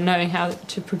level and knowing how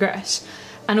to progress.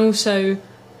 And also,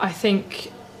 I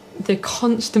think the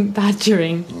constant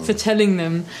badgering for telling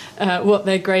them what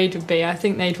their grade would be, I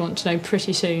think they'd want to know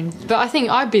pretty soon. But I think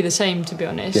I'd be the same, to be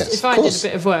honest. Yes, if I did a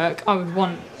bit of work, I would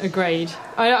want a grade.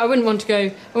 I wouldn't want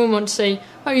to say,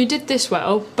 oh, you did this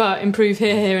well, but improve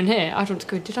here, here and here. I'd want to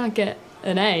go, did I get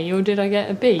an A or did I get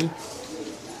a B?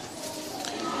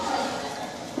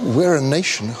 We're a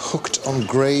nation hooked on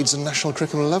grades and national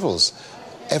curriculum levels.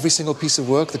 Every single piece of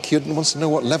work, the kid wants to know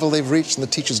what level they've reached, and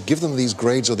the teachers give them these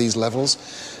grades or these levels,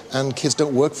 and kids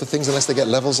don't work for things unless they get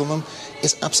levels on them.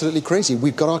 It's absolutely crazy.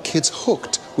 We've got our kids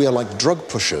hooked. We are like drug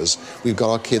pushers. We've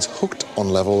got our kids hooked on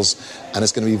levels, and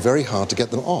it's going to be very hard to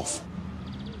get them off.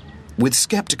 With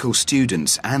sceptical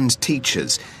students and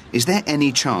teachers, is there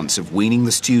any chance of weaning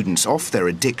the students off their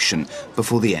addiction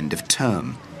before the end of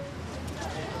term?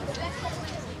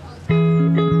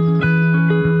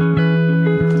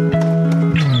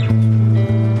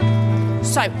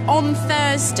 So on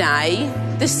Thursday,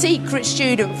 the secret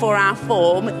student for our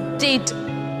form did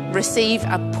receive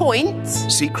a point.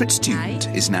 Secret Student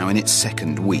is now in its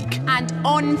second week. And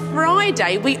on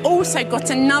Friday, we also got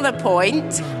another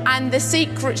point, and the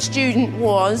secret student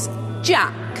was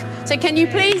Jack. So can you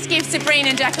please give Sabrina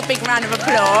and Jack a big round of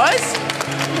applause?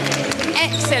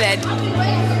 Excellent.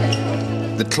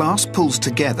 The class pulls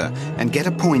together and get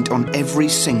a point on every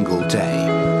single day.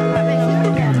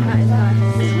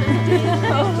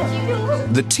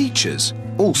 The teachers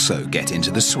also get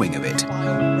into the swing of it.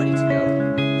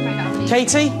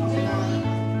 Katie,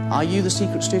 are you the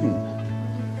secret student?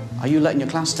 Are you letting your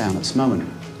class down at this moment?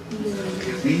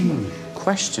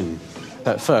 Question.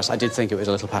 At first, I did think it was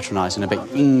a little patronising, a bit,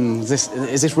 is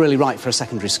this really right for a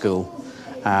secondary school?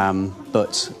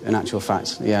 But in actual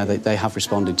fact, yeah, they have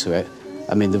responded to it.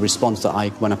 I mean, the response that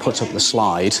when I put up the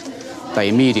slide, they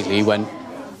immediately went,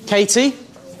 Katie,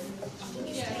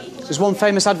 there's one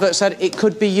famous advert said, it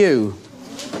could be you.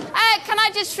 Can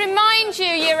I just remind you,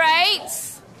 Year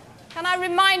 8s? Can I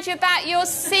remind you about your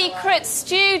secret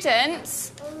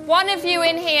students? One of you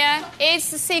in here is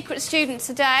the secret student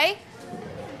today.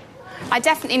 I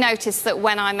definitely noticed that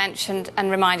when I mentioned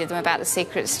and reminded them about the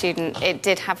secret student, it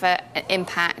did have an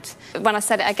impact. When I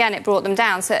said it again, it brought them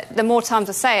down. So the more times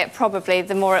I say it, probably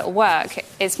the more it'll work.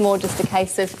 It's more just a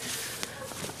case of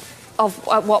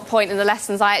at what point in the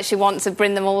lessons I actually want to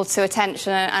bring them all to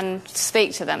attention and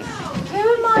speak to them. Who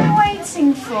am I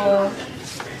waiting for?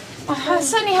 I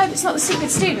certainly hope it's not the secret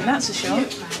student, that's for sure.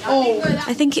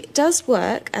 I think it does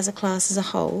work as a class as a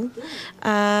whole.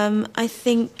 I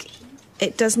think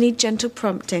it does need gentle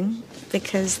prompting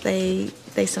because they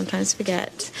sometimes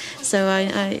forget. So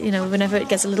I whenever it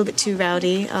gets a little bit too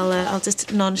rowdy, I'll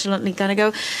just nonchalantly kind of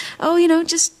go, oh,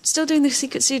 just still doing the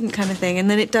secret student kind of thing, and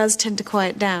then it does tend to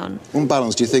quiet down. On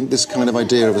balance, do you think this kind of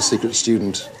idea of a secret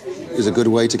student is a good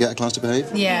way to get a class to behave?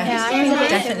 Yeah,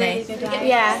 definitely.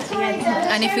 Yeah.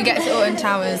 And if we get to Autumn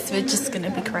Towers, we're just going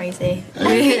to be crazy.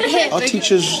 Are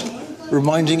teachers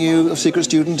reminding you of secret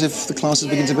student if the classes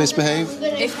begin to misbehave?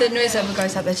 If the noise ever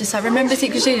goes up, they're just like, remember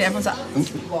secret student? Everyone's like,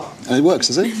 And it works,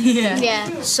 does it?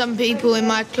 yeah. Some people in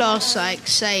my class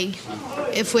say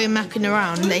if we're macking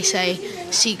around, they say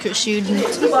secret student.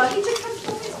 I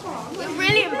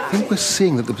think we're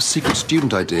seeing that the secret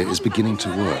student idea is beginning to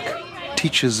work.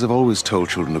 Teachers have always told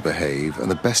children to behave, and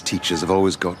the best teachers have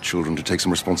always got children to take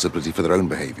some responsibility for their own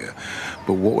behaviour.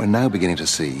 But what we're now beginning to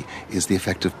see is the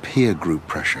effect of peer group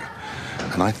pressure.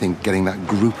 And I think getting that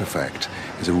group effect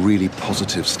is a really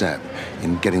positive step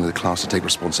in getting the class to take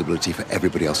responsibility for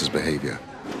everybody else's behaviour.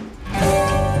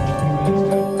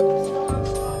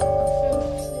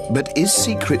 But is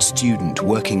Secret Student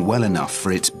working well enough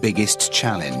for its biggest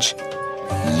challenge?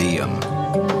 Liam.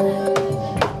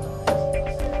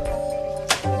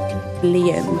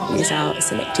 Liam is our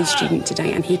selected student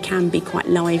today, and he can be quite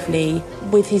lively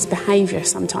with his behaviour,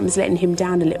 sometimes letting him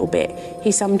down a little bit.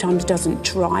 He sometimes doesn't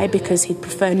try because he'd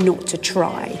prefer not to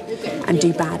try and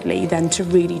do badly than to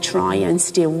really try and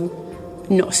still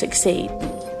not succeed.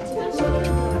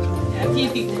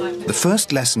 The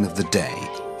first lesson of the day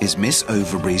is Miss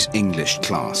Overbury's English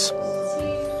class.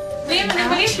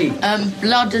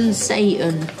 Blood and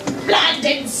Satan. Blood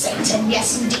and Satan,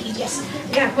 yes indeed, yes.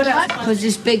 Yeah, what else? Because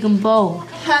it's big and bold.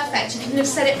 Perfect, you couldn't have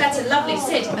said it better. Lovely,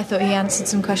 Sid. I thought he answered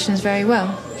some questions very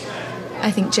well.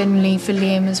 I think generally for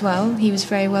Liam as well, he was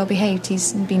very well behaved.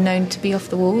 He's been known to be off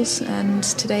the walls, and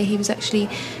today he was actually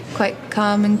quite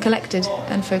calm and collected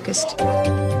and focused.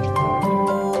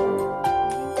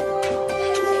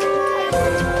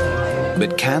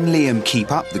 But can Liam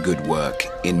keep up the good work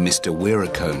in Mr.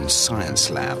 Wieracone's science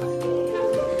lab?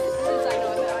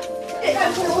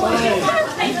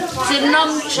 It's a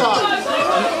nunchuck.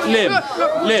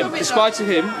 Lim, describe to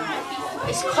him.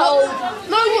 It's cold,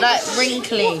 like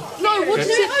wrinkly. No, what does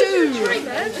it do?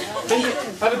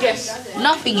 Have a guess.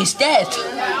 Nothing, it's dead.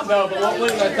 No, but what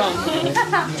would have I done?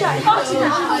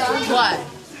 What?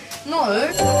 No.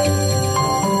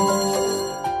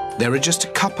 There are just a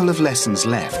couple of lessons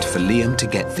left for Liam to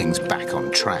get things back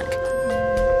on track.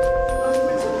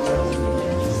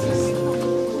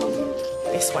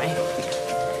 This way.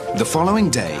 The following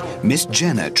day, Miss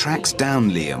Jenner tracks down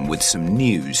Liam with some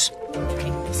news.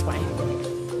 This way.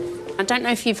 I don't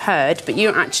know if you've heard, but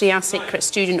you're actually our secret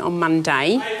student on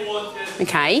Monday,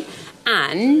 okay?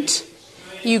 And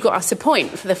you got us a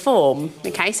point for the form,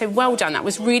 okay? So well done, that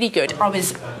was really good. I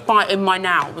was biting my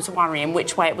nail, I was worrying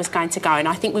which way it was going to go, and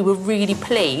I think we were really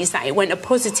pleased that it went a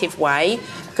positive way,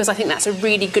 because I think that's a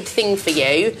really good thing for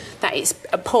you, that it's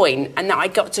a point, and that I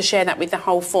got to share that with the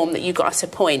whole form, that you got us a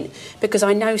point, because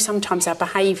I know sometimes our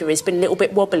behaviour has been a little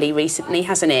bit wobbly recently,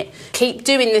 hasn't it? Keep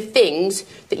doing the things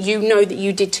that you know that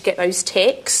you did to get those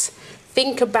ticks.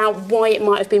 think about why it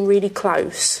might have been really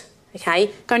close.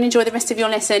 Okay, go and enjoy the rest of your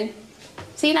lesson.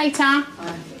 See you later.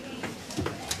 Bye.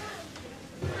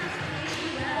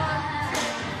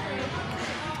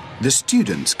 The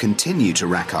students continue to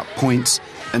rack up points,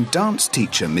 and dance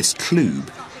teacher Miss Klube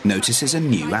notices a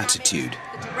new attitude.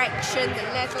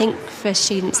 I think for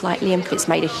students like Liam, it's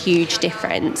made a huge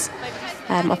difference.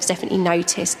 I've definitely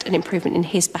noticed an improvement in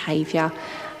his behaviour.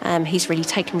 He's really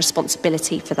taken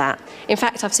responsibility for that. In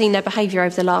fact, I've seen their behaviour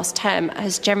over the last term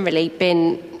has generally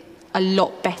been a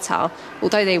lot better.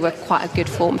 Although they were quite a good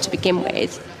form to begin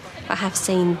with, I have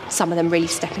seen some of them really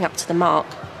stepping up to the mark.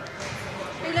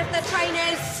 Who left their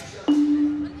trainers?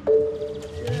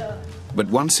 But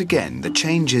once again, the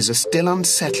changes are still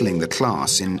unsettling the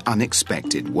class in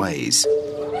unexpected ways.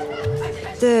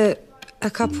 A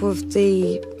couple of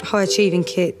the high-achieving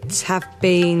kids have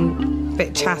been a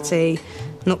bit chatty,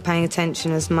 not paying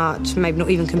attention as much, maybe not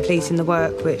even completing the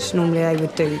work, which normally they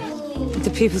would do.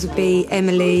 The pupils would be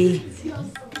Emily,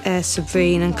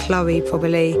 Sabrine and Chloe,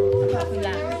 probably.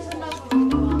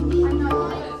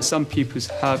 Some pupils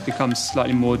have become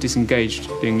slightly more disengaged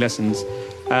doing lessons,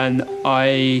 and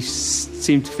I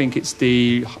seem to think it's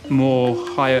the more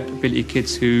higher ability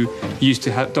kids who used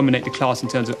to dominate the class in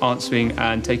terms of answering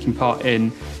and taking part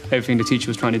in everything the teacher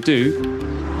was trying to do.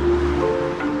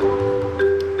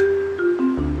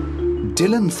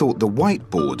 Dylan thought the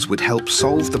whiteboards would help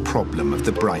solve the problem of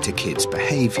the brighter kids'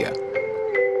 behaviour.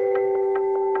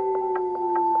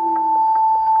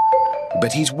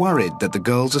 But he's worried that the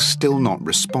girls are still not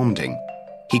responding.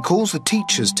 He calls the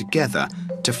teachers together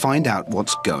to find out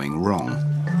what's going wrong.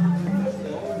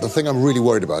 The thing I'm really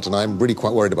worried about, and I'm really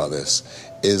quite worried about this,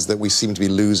 is that we seem to be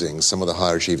losing some of the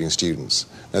higher achieving students.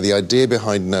 Now, the idea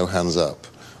behind No Hands Up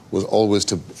was always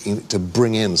to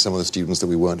bring in some of the students that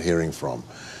we weren't hearing from.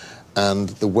 And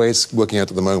the way it's working out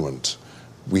at the moment,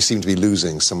 we seem to be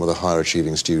losing some of the higher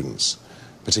achieving students,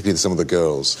 particularly some of the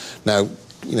girls. Now,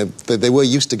 you know, they were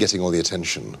used to getting all the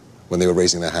attention when they were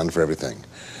raising their hand for everything.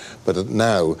 But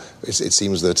now it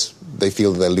seems that they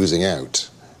feel that they're losing out.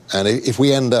 And if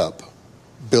we end up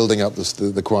building up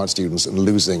the quiet students and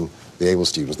losing the able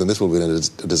students, then this will be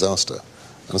a disaster.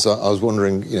 And so I was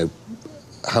wondering, you know,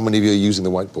 how many of you are using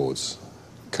the whiteboards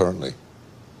currently?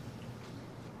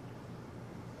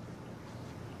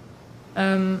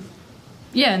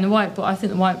 Yeah, and the whiteboard, I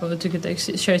think the whiteboard's a good thing because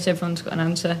it shows everyone's got an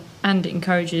answer and it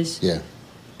encourages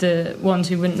the ones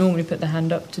who wouldn't normally put their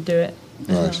hand up to do it.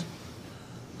 Right.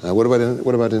 What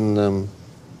about in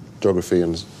geography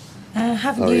and? I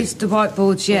haven't used the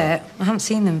whiteboards yet. I haven't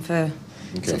seen them for.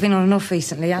 Okay. I've been on and off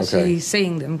recently, actually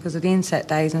seeing them because of the inset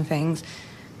days and things.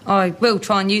 I will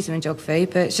try and use them in geography,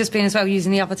 but it's just been as well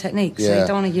using the other techniques. So you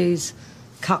don't want to use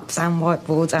cups and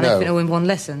whiteboards and everything all in one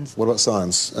lessons. What about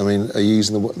science? I mean, are you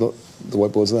using the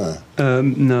whiteboards there?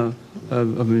 No, I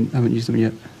haven't used them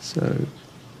yet, so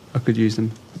I could use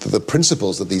them. The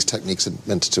principles that these techniques are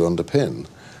meant to underpin,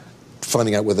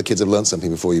 finding out whether kids have learned something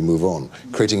before you move on,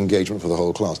 creating engagement for the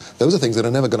whole class, those are things that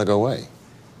are never going to go away.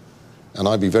 And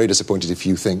I'd be very disappointed if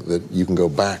you think that you can go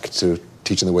back to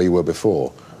teaching the way you were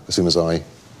before as soon as I,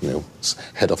 you know,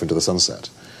 head off into the sunset.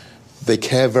 They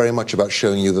care very much about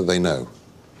showing you that they know.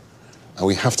 And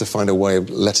we have to find a way of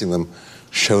letting them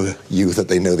show you that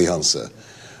they know the answer,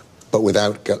 but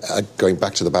without going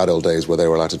back to the bad old days where they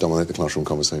were allowed to dominate the classroom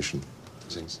conversation.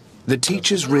 The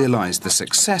teachers realise the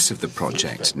success of the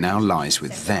project now lies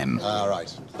with them.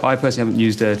 Right. I personally haven't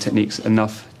used the techniques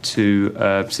enough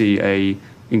to see a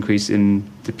increase in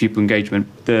the pupil engagement.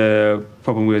 The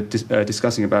problem we were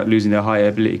discussing about losing their higher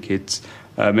ability kids,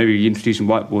 maybe introducing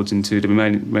whiteboards into the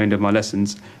remainder of my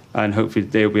lessons, and hopefully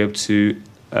they'll be able to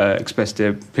express their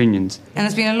opinions. And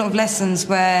there's been a lot of lessons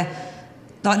where,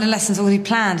 like, the lesson's already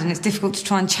planned and it's difficult to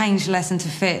try and change the lesson to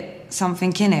fit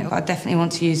something in it. I definitely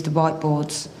want to use the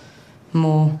whiteboards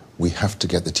more. We have to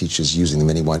get the teachers using the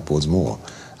mini whiteboards more.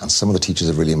 And some of the teachers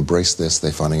have really embraced this.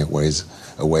 They're finding a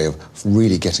way of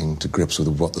really getting to grips with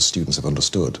what the students have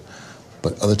understood.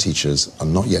 But other teachers are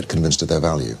not yet convinced of their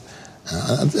value.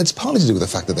 And it's partly to do with the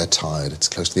fact that they're tired. It's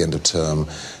close to the end of term.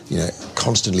 You know,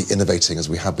 constantly innovating as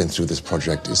we have been through this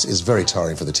project is very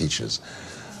tiring for the teachers.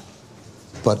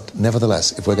 But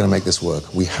nevertheless, if we're going to make this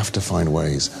work, we have to find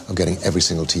ways of getting every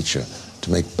single teacher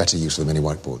to make better use of the mini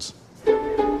whiteboards.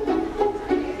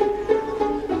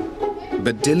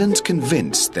 But Dylan's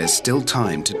convinced there's still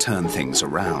time to turn things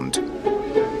around.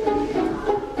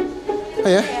 Oh,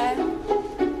 yeah?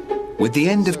 With the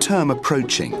end of term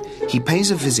approaching, he pays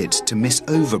a visit to Miss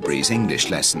Overbury's English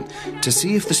lesson to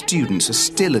see if the students are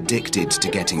still addicted to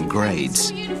getting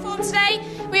grades. Uniform today,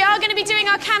 we are going to be doing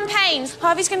our campaigns.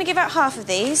 Harvey's going to give out half of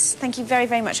these. Thank you very,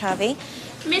 very much, Harvey.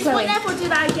 Miss, what level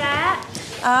did I get?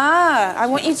 I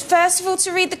want you first of all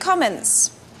to read the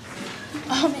comments.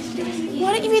 Oh,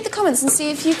 why don't you read the comments and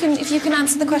see if you can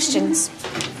answer the questions?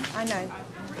 I know.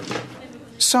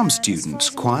 Some students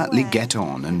quietly get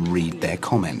on and read their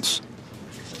comments.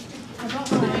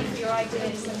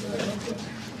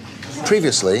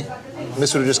 Previously,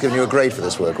 Miss would have just given you a grade for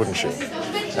this work, wouldn't she?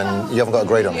 And you haven't got a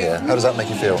grade on here. How does that make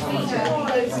you feel?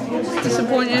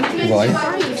 Disappointed. Why?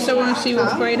 Still want to see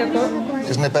what grade I got.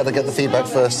 Isn't it better to get the feedback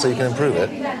first so you can improve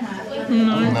it?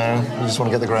 No. No, you just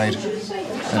want to get the grade.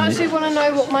 I actually want to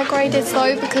know what my grade is,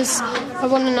 though, because I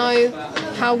want to know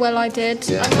how well I did.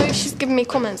 Yeah. I know she's given me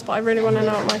comments, but I really want to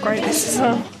know what my grade is as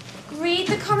well. Read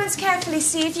the comments carefully,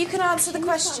 see if you can answer the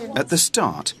question. At the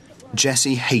start,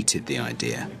 Jessie hated the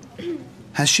idea.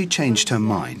 Has she changed her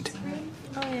mind?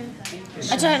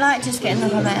 I don't like just getting the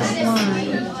comments.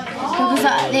 Why?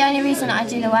 Because the only reason I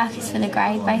do the work is for the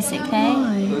grade, basically.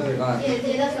 Why?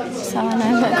 So I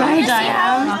know what grade I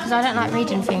am. Because I don't like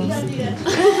reading things.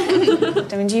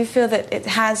 I mean, do you feel that it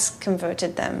has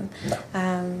converted them?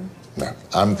 No.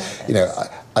 You know,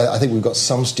 I think we've got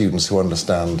some students who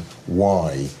understand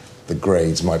why the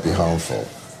grades might be harmful,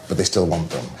 but they still want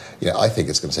them. You know, I think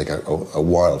it's going to take a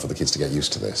while for the kids to get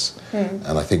used to this.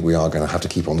 And I think we are going to have to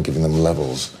keep on giving them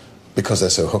levels because they're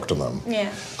so hooked on them.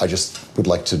 Yeah. I just would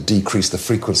like to decrease the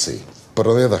frequency. But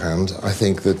on the other hand, I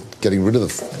think that getting rid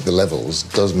of the levels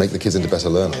does make the kids into better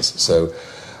learners. So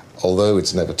although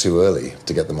it's never too early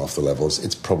to get them off the levels,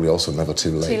 it's probably also never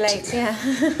too late. Too late, yeah.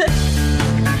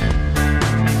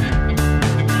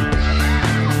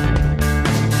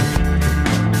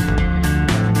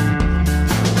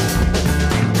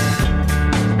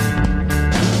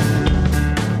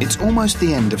 It's almost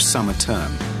the end of summer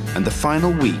term and the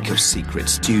final week of Secret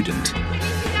Student.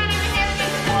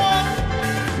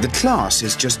 The class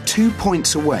is just 2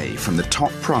 points away from the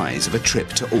top prize of a trip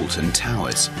to Alton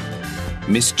Towers.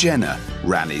 Miss Jenner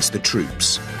rallies the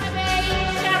troops.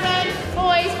 Sharon,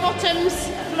 boys, bottoms,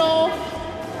 floor.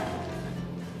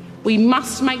 We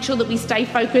must make sure that we stay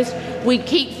focused. We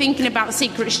keep thinking about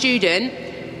Secret Student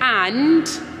and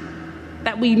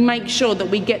that we make sure that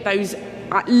we get those,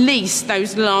 at least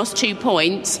those last 2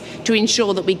 points to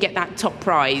ensure that we get that top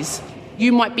prize.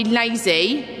 You might be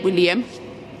lazy, William,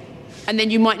 and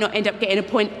then you might not end up getting a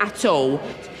point at all.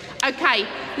 OK,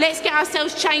 let's get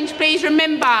ourselves changed, please.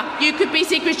 Remember, you could be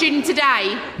Secret Student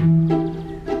today.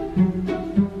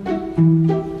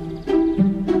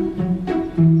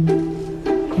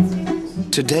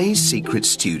 Today's Secret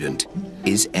Student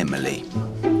is Emily.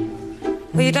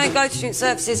 Well, you don't go to student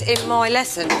services in my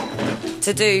lesson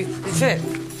to do the trip.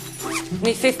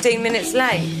 Only 15 minutes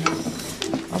late.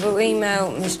 I will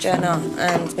email Miss Jenner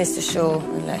and Mr. Shaw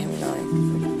and let him know.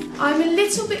 I'm a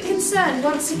little bit concerned,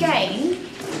 once again,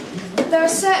 that there are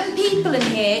certain people in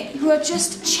here who are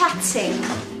just chatting.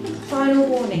 Final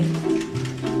warning.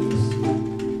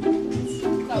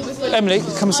 Emily,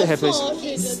 come and sit here, please.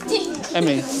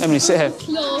 Emily, sit here.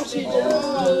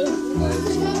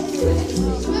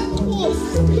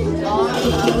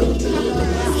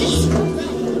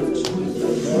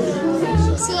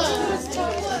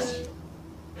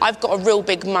 I've got a real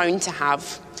big moan to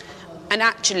have. And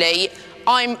actually,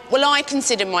 I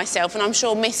consider myself, and I'm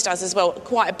sure Miss does as well,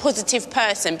 quite a positive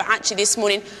person, but actually this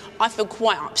morning I feel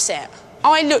quite upset.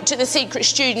 I looked at the Secret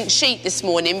Student sheet this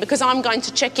morning because I'm going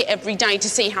to check it every day to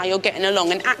see how you're getting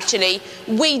along, and actually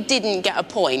we didn't get a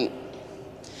point.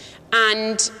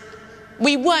 And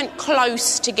we weren't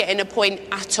close to getting a point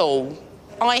at all.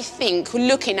 I think,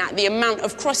 looking at the amount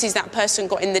of crosses that person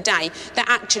got in the day, that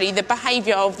actually the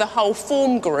behaviour of the whole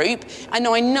form group, and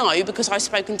I know because I've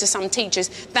spoken to some teachers,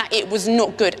 that it was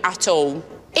not good at all.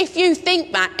 If you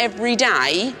think that every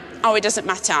day, oh, it doesn't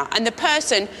matter. And the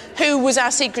person who was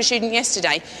our Secret Student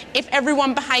yesterday, if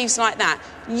everyone behaves like that,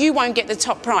 you won't get the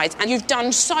top prize. And you've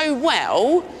done so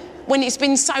well when it's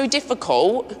been so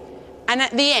difficult, and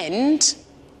at the end,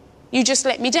 you just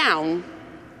let me down.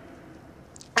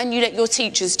 And you let your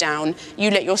teachers down, you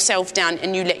let yourself down,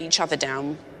 and you let each other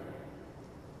down.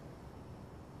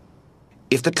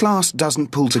 If the class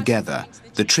doesn't pull together,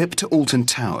 the trip to Alton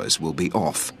Towers will be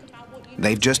off.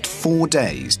 They've just 4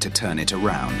 days to turn it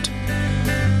around.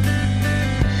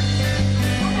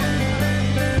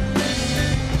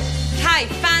 Okay,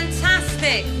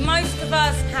 fantastic. Most of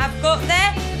us have got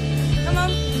there. Come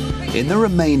on. In the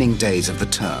remaining days of the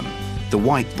term, the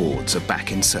whiteboards are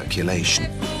back in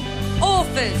circulation.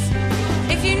 Authors,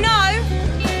 if you know...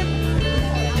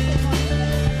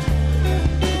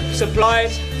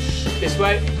 Supplies, this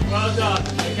way. Well done,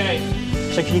 OK.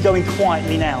 So can you go in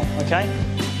quietly now, OK?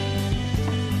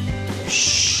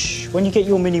 shh, when you get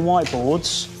your mini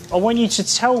whiteboards, I want you to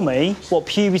tell me what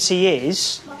puberty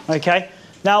is, OK?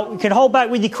 Now, you can hold back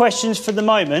with your questions for the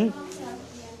moment,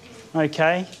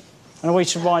 OK? And I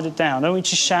want you to write it down. I don't want you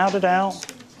to shout it out.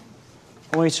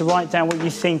 I want you to write down what you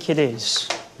think it is,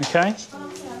 OK?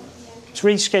 Just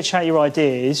really sketch out your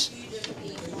ideas.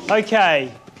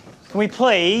 OK, can we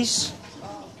please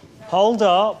hold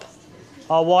up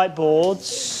our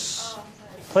whiteboards?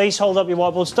 Please hold up your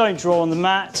whiteboards. Don't draw on the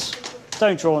mat.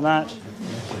 Don't draw on that.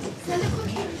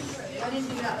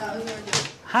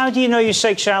 How do you know your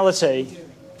sexuality?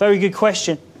 Very good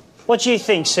question. What do you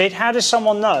think, Sid? How does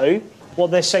someone know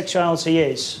what their sexuality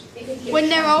is? When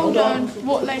they're older and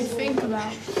what they think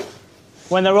about.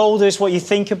 When they're older is what you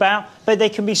think about, but there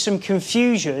can be some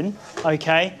confusion,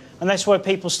 OK? And that's where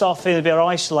people start feeling a bit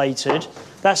isolated.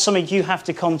 That's something you have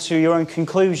to come to your own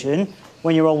conclusion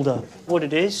when you're older. What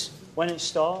it is, when it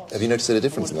starts. Have you noticed a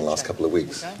difference in the last couple of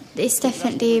weeks? It's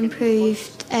definitely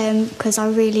improved because I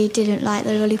really didn't like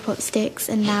the lollipop sticks,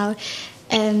 and now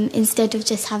instead of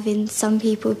just having some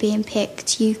people being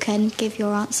picked, you can give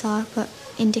your answer, but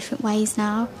in different ways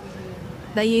now.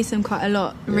 They use them quite a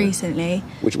lot recently.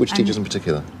 Which teachers in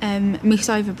particular? Miss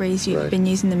Overbury's been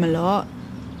using them a lot.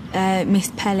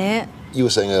 Miss Pellet. You were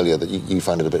saying earlier that you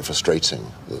find it a bit frustrating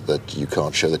that you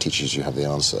can't show the teachers you have the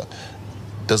answer.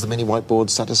 Does the mini whiteboard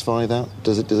satisfy that?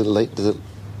 Does it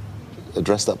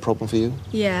address that problem for you?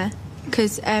 Yeah,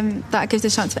 because that gives a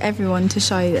chance for everyone to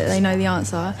show that they know the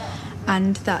answer,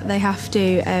 and that they have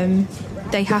to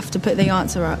put the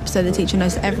answer up so the teacher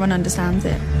knows that everyone understands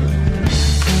it.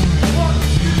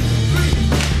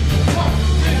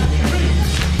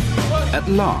 At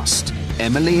last,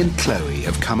 Emily and Chloe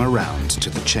have come around to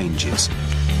the changes.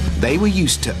 They were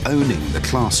used to owning the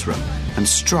classroom and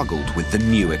struggled with the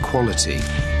new equality.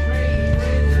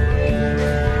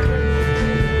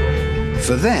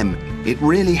 For them, it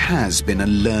really has been a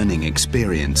learning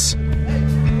experience.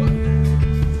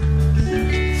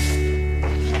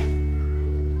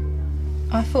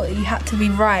 I thought you had to be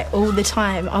right all the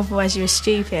time, otherwise you were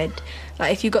stupid.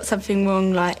 Like, if you got something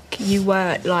wrong, like, you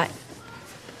weren't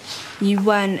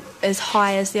as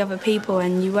high as the other people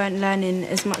and you weren't learning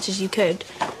as much as you could.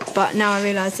 But now I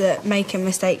realise that making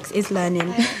mistakes is learning.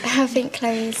 I think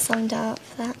Chloe summed it up.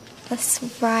 That's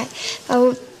right. I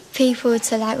want people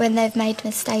to, like, when they've made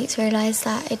mistakes, realise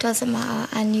that it doesn't matter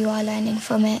and you are learning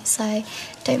from it. So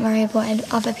don't worry about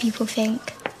what other people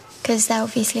think, because they're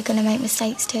obviously going to make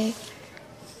mistakes too.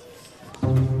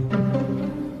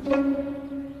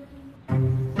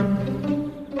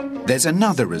 There's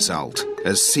another result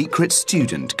as Secret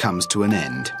Student comes to an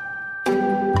end.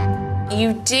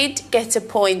 You did get a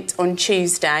point on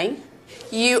Tuesday.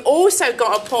 You also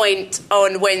got a point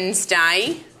on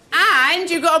Wednesday. And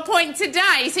you got a point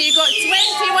today, so you got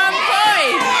 21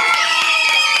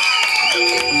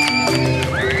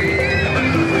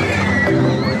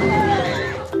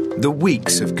 points. The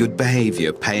weeks of good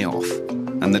behaviour pay off,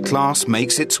 and the class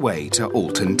makes its way to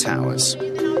Alton Towers.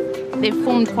 They've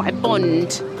formed quite a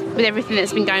bond with everything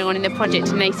that's been going on in the project,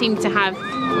 and they seem to have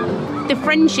the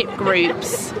friendship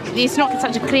groups. It's not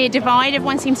such a clear divide.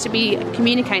 Everyone seems to be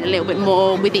communicating a little bit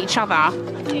more with each other.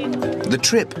 The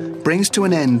trip brings to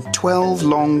an end 12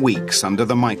 long weeks under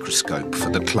the microscope for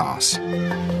the class.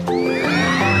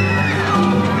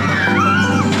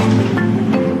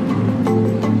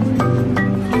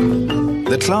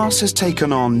 The class has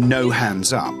taken on No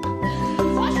Hands Up,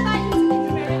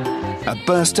 a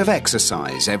burst of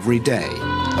exercise every day,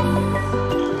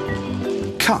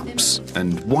 cups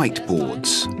and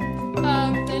whiteboards,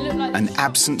 an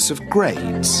absence of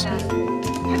grades,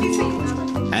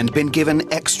 and been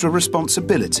given extra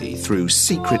responsibility through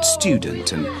Secret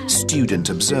Student and Student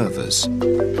Observers.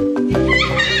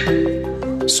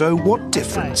 So what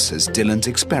difference has Dylan's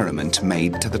experiment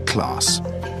made to the class?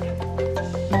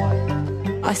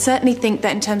 I certainly think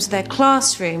that in terms of their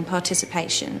classroom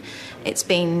participation, it's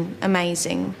been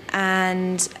amazing.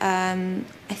 And I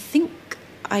think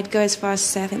I'd go as far as to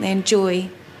say I think they enjoy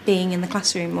being in the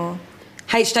classroom more.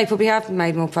 HJ probably have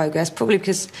made more progress, probably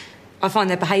because I find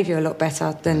their behaviour a lot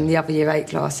better than the other Year 8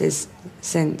 classes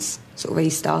since sort of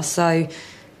Easter. So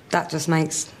that just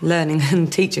makes learning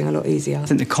and teaching a lot easier. I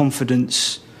think the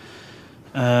confidence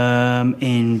in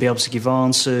being able to give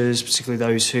answers, particularly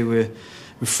those who were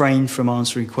refrained from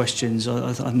answering questions,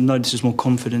 I noticed there's more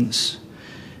confidence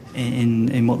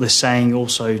in what they're saying,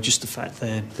 also just the fact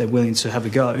they're willing to have a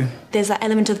go. There's that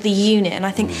element of the unit, and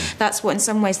I think that's what in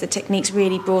some ways the techniques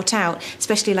really brought out,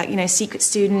 especially like, you know, secret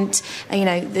student, you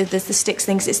know, the sticks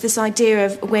things. It's this idea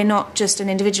of we're not just an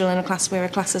individual in a class, we're a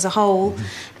class as a whole,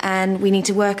 and we need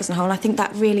to work as a whole. I think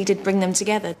that really did bring them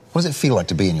together. What does it feel like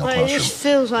to be in your classroom? It just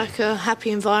feels like a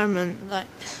happy environment, like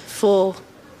for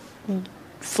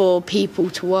people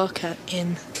to work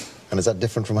in. And is that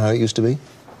different from how it used to be?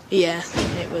 Yeah,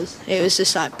 it was. It was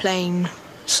just like plain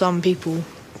some people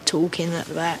talking at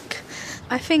the back.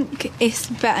 I think it's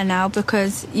better now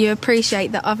because you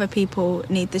appreciate that other people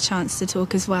need the chance to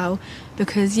talk as well,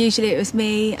 because usually it was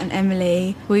me and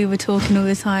Emily, we were talking all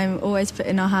the time, always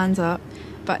putting our hands up,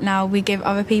 but now we give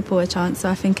other people a chance, so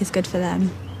I think it's good for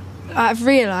them. I've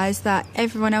realised that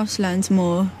everyone else learns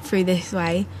more through this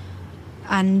way,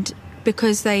 and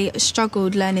because they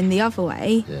struggled learning the other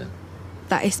way,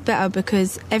 that it's better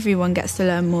because everyone gets to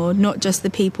learn more, not just the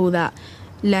people that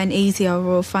learn easier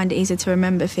or find it easier to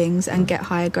remember things and get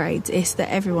higher grades. It's that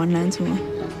everyone learns more.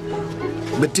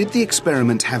 But did the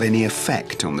experiment have any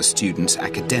effect on the students'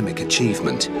 academic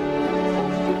achievement?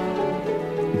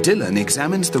 Dylan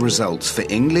examines the results for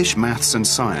English, Maths and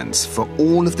Science for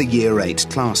all of the Year 8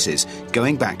 classes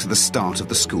going back to the start of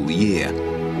the school year.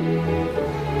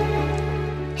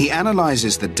 He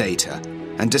analyses the data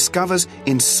and discovers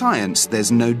in science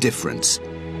there's no difference.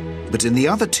 But in the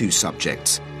other two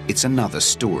subjects, it's another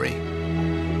story.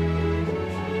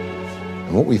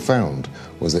 And what we found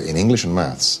was that in English and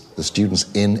Maths, the students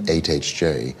in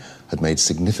 8HJ had made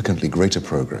significantly greater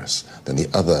progress than the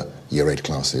other Year 8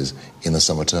 classes in the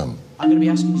summer term. I'm going to be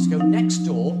asking you to go next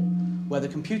door, where the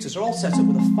computers are all set up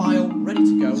with a file ready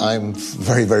to go. I'm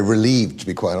very, very relieved, to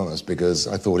be quite honest, because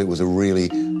I thought it was a really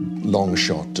long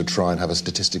shot to try and have a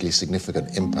statistically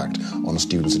significant impact on a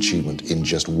student's achievement in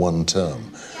just one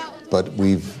term. But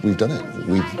we've done it.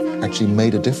 We've actually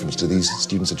made a difference to these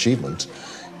students' achievement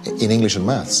in English and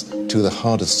Maths, two of the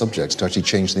hardest subjects to actually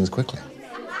change things quickly.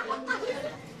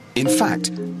 In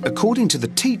fact, according to the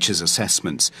teachers'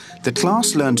 assessments, the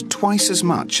class learned twice as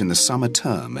much in the summer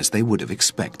term as they would have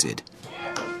expected.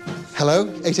 Hello,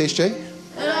 8HJ?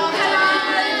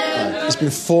 It's been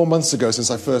 4 months ago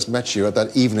since I first met you at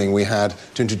that evening we had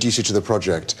to introduce you to the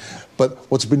project. But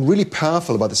what's been really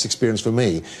powerful about this experience for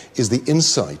me is the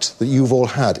insight that you've all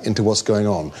had into what's going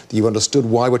on. That you've understood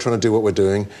why we're trying to do what we're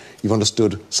doing. You've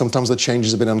understood sometimes the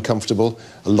changes have been uncomfortable.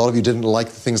 A lot of you didn't like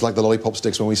things like the lollipop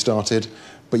sticks when we started,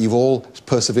 but you've all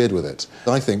persevered with it.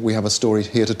 I think we have a story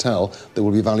here to tell that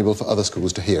will be valuable for other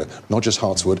schools to hear, not just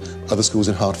Hartswood, other schools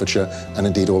in Hertfordshire and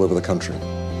indeed all over the country.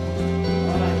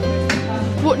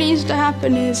 What needs to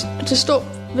happen is to stop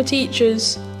the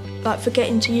teachers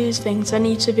forgetting to use things. They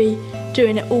need to be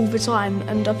doing it all the time,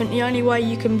 and I think the only way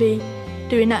you can be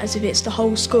doing that is if it's the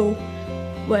whole school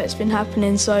where it's been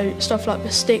happening. So stuff like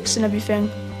the sticks and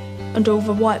everything and all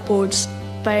the whiteboards,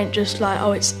 they ain't just like,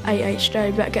 oh, it's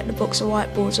 8HJ, better get the box of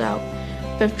whiteboards out.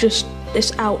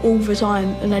 It's out all the time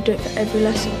and they do it for every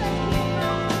lesson.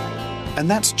 And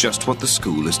that's just what the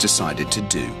school has decided to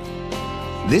do.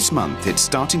 This month, it's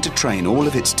starting to train all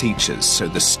of its teachers so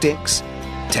the sticks,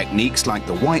 techniques like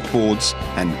the whiteboards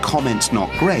and comments not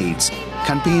grades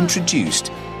can be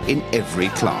introduced in every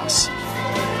class.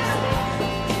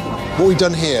 What we've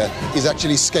done here is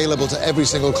actually scalable to every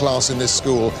single class in this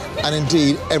school and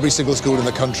indeed every single school in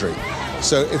the country.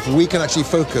 So if we can actually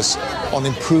focus on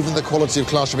improving the quality of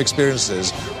classroom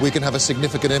experiences, we can have a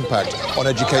significant impact on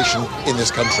education in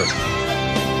this country.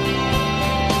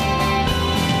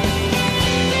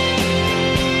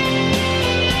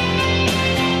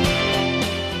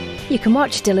 You can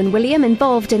watch Dylan Wiliam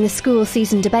involved in the school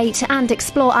season debate and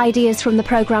explore ideas from the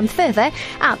programme further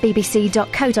at bbc.co.uk/school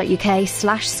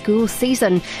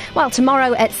season. While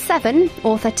tomorrow at 7,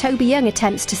 author Toby Young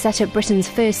attempts to set up Britain's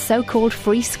first so-called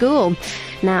free school.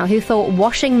 Now, who thought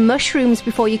washing mushrooms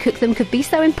before you cook them could be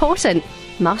so important?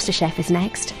 MasterChef is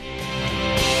next.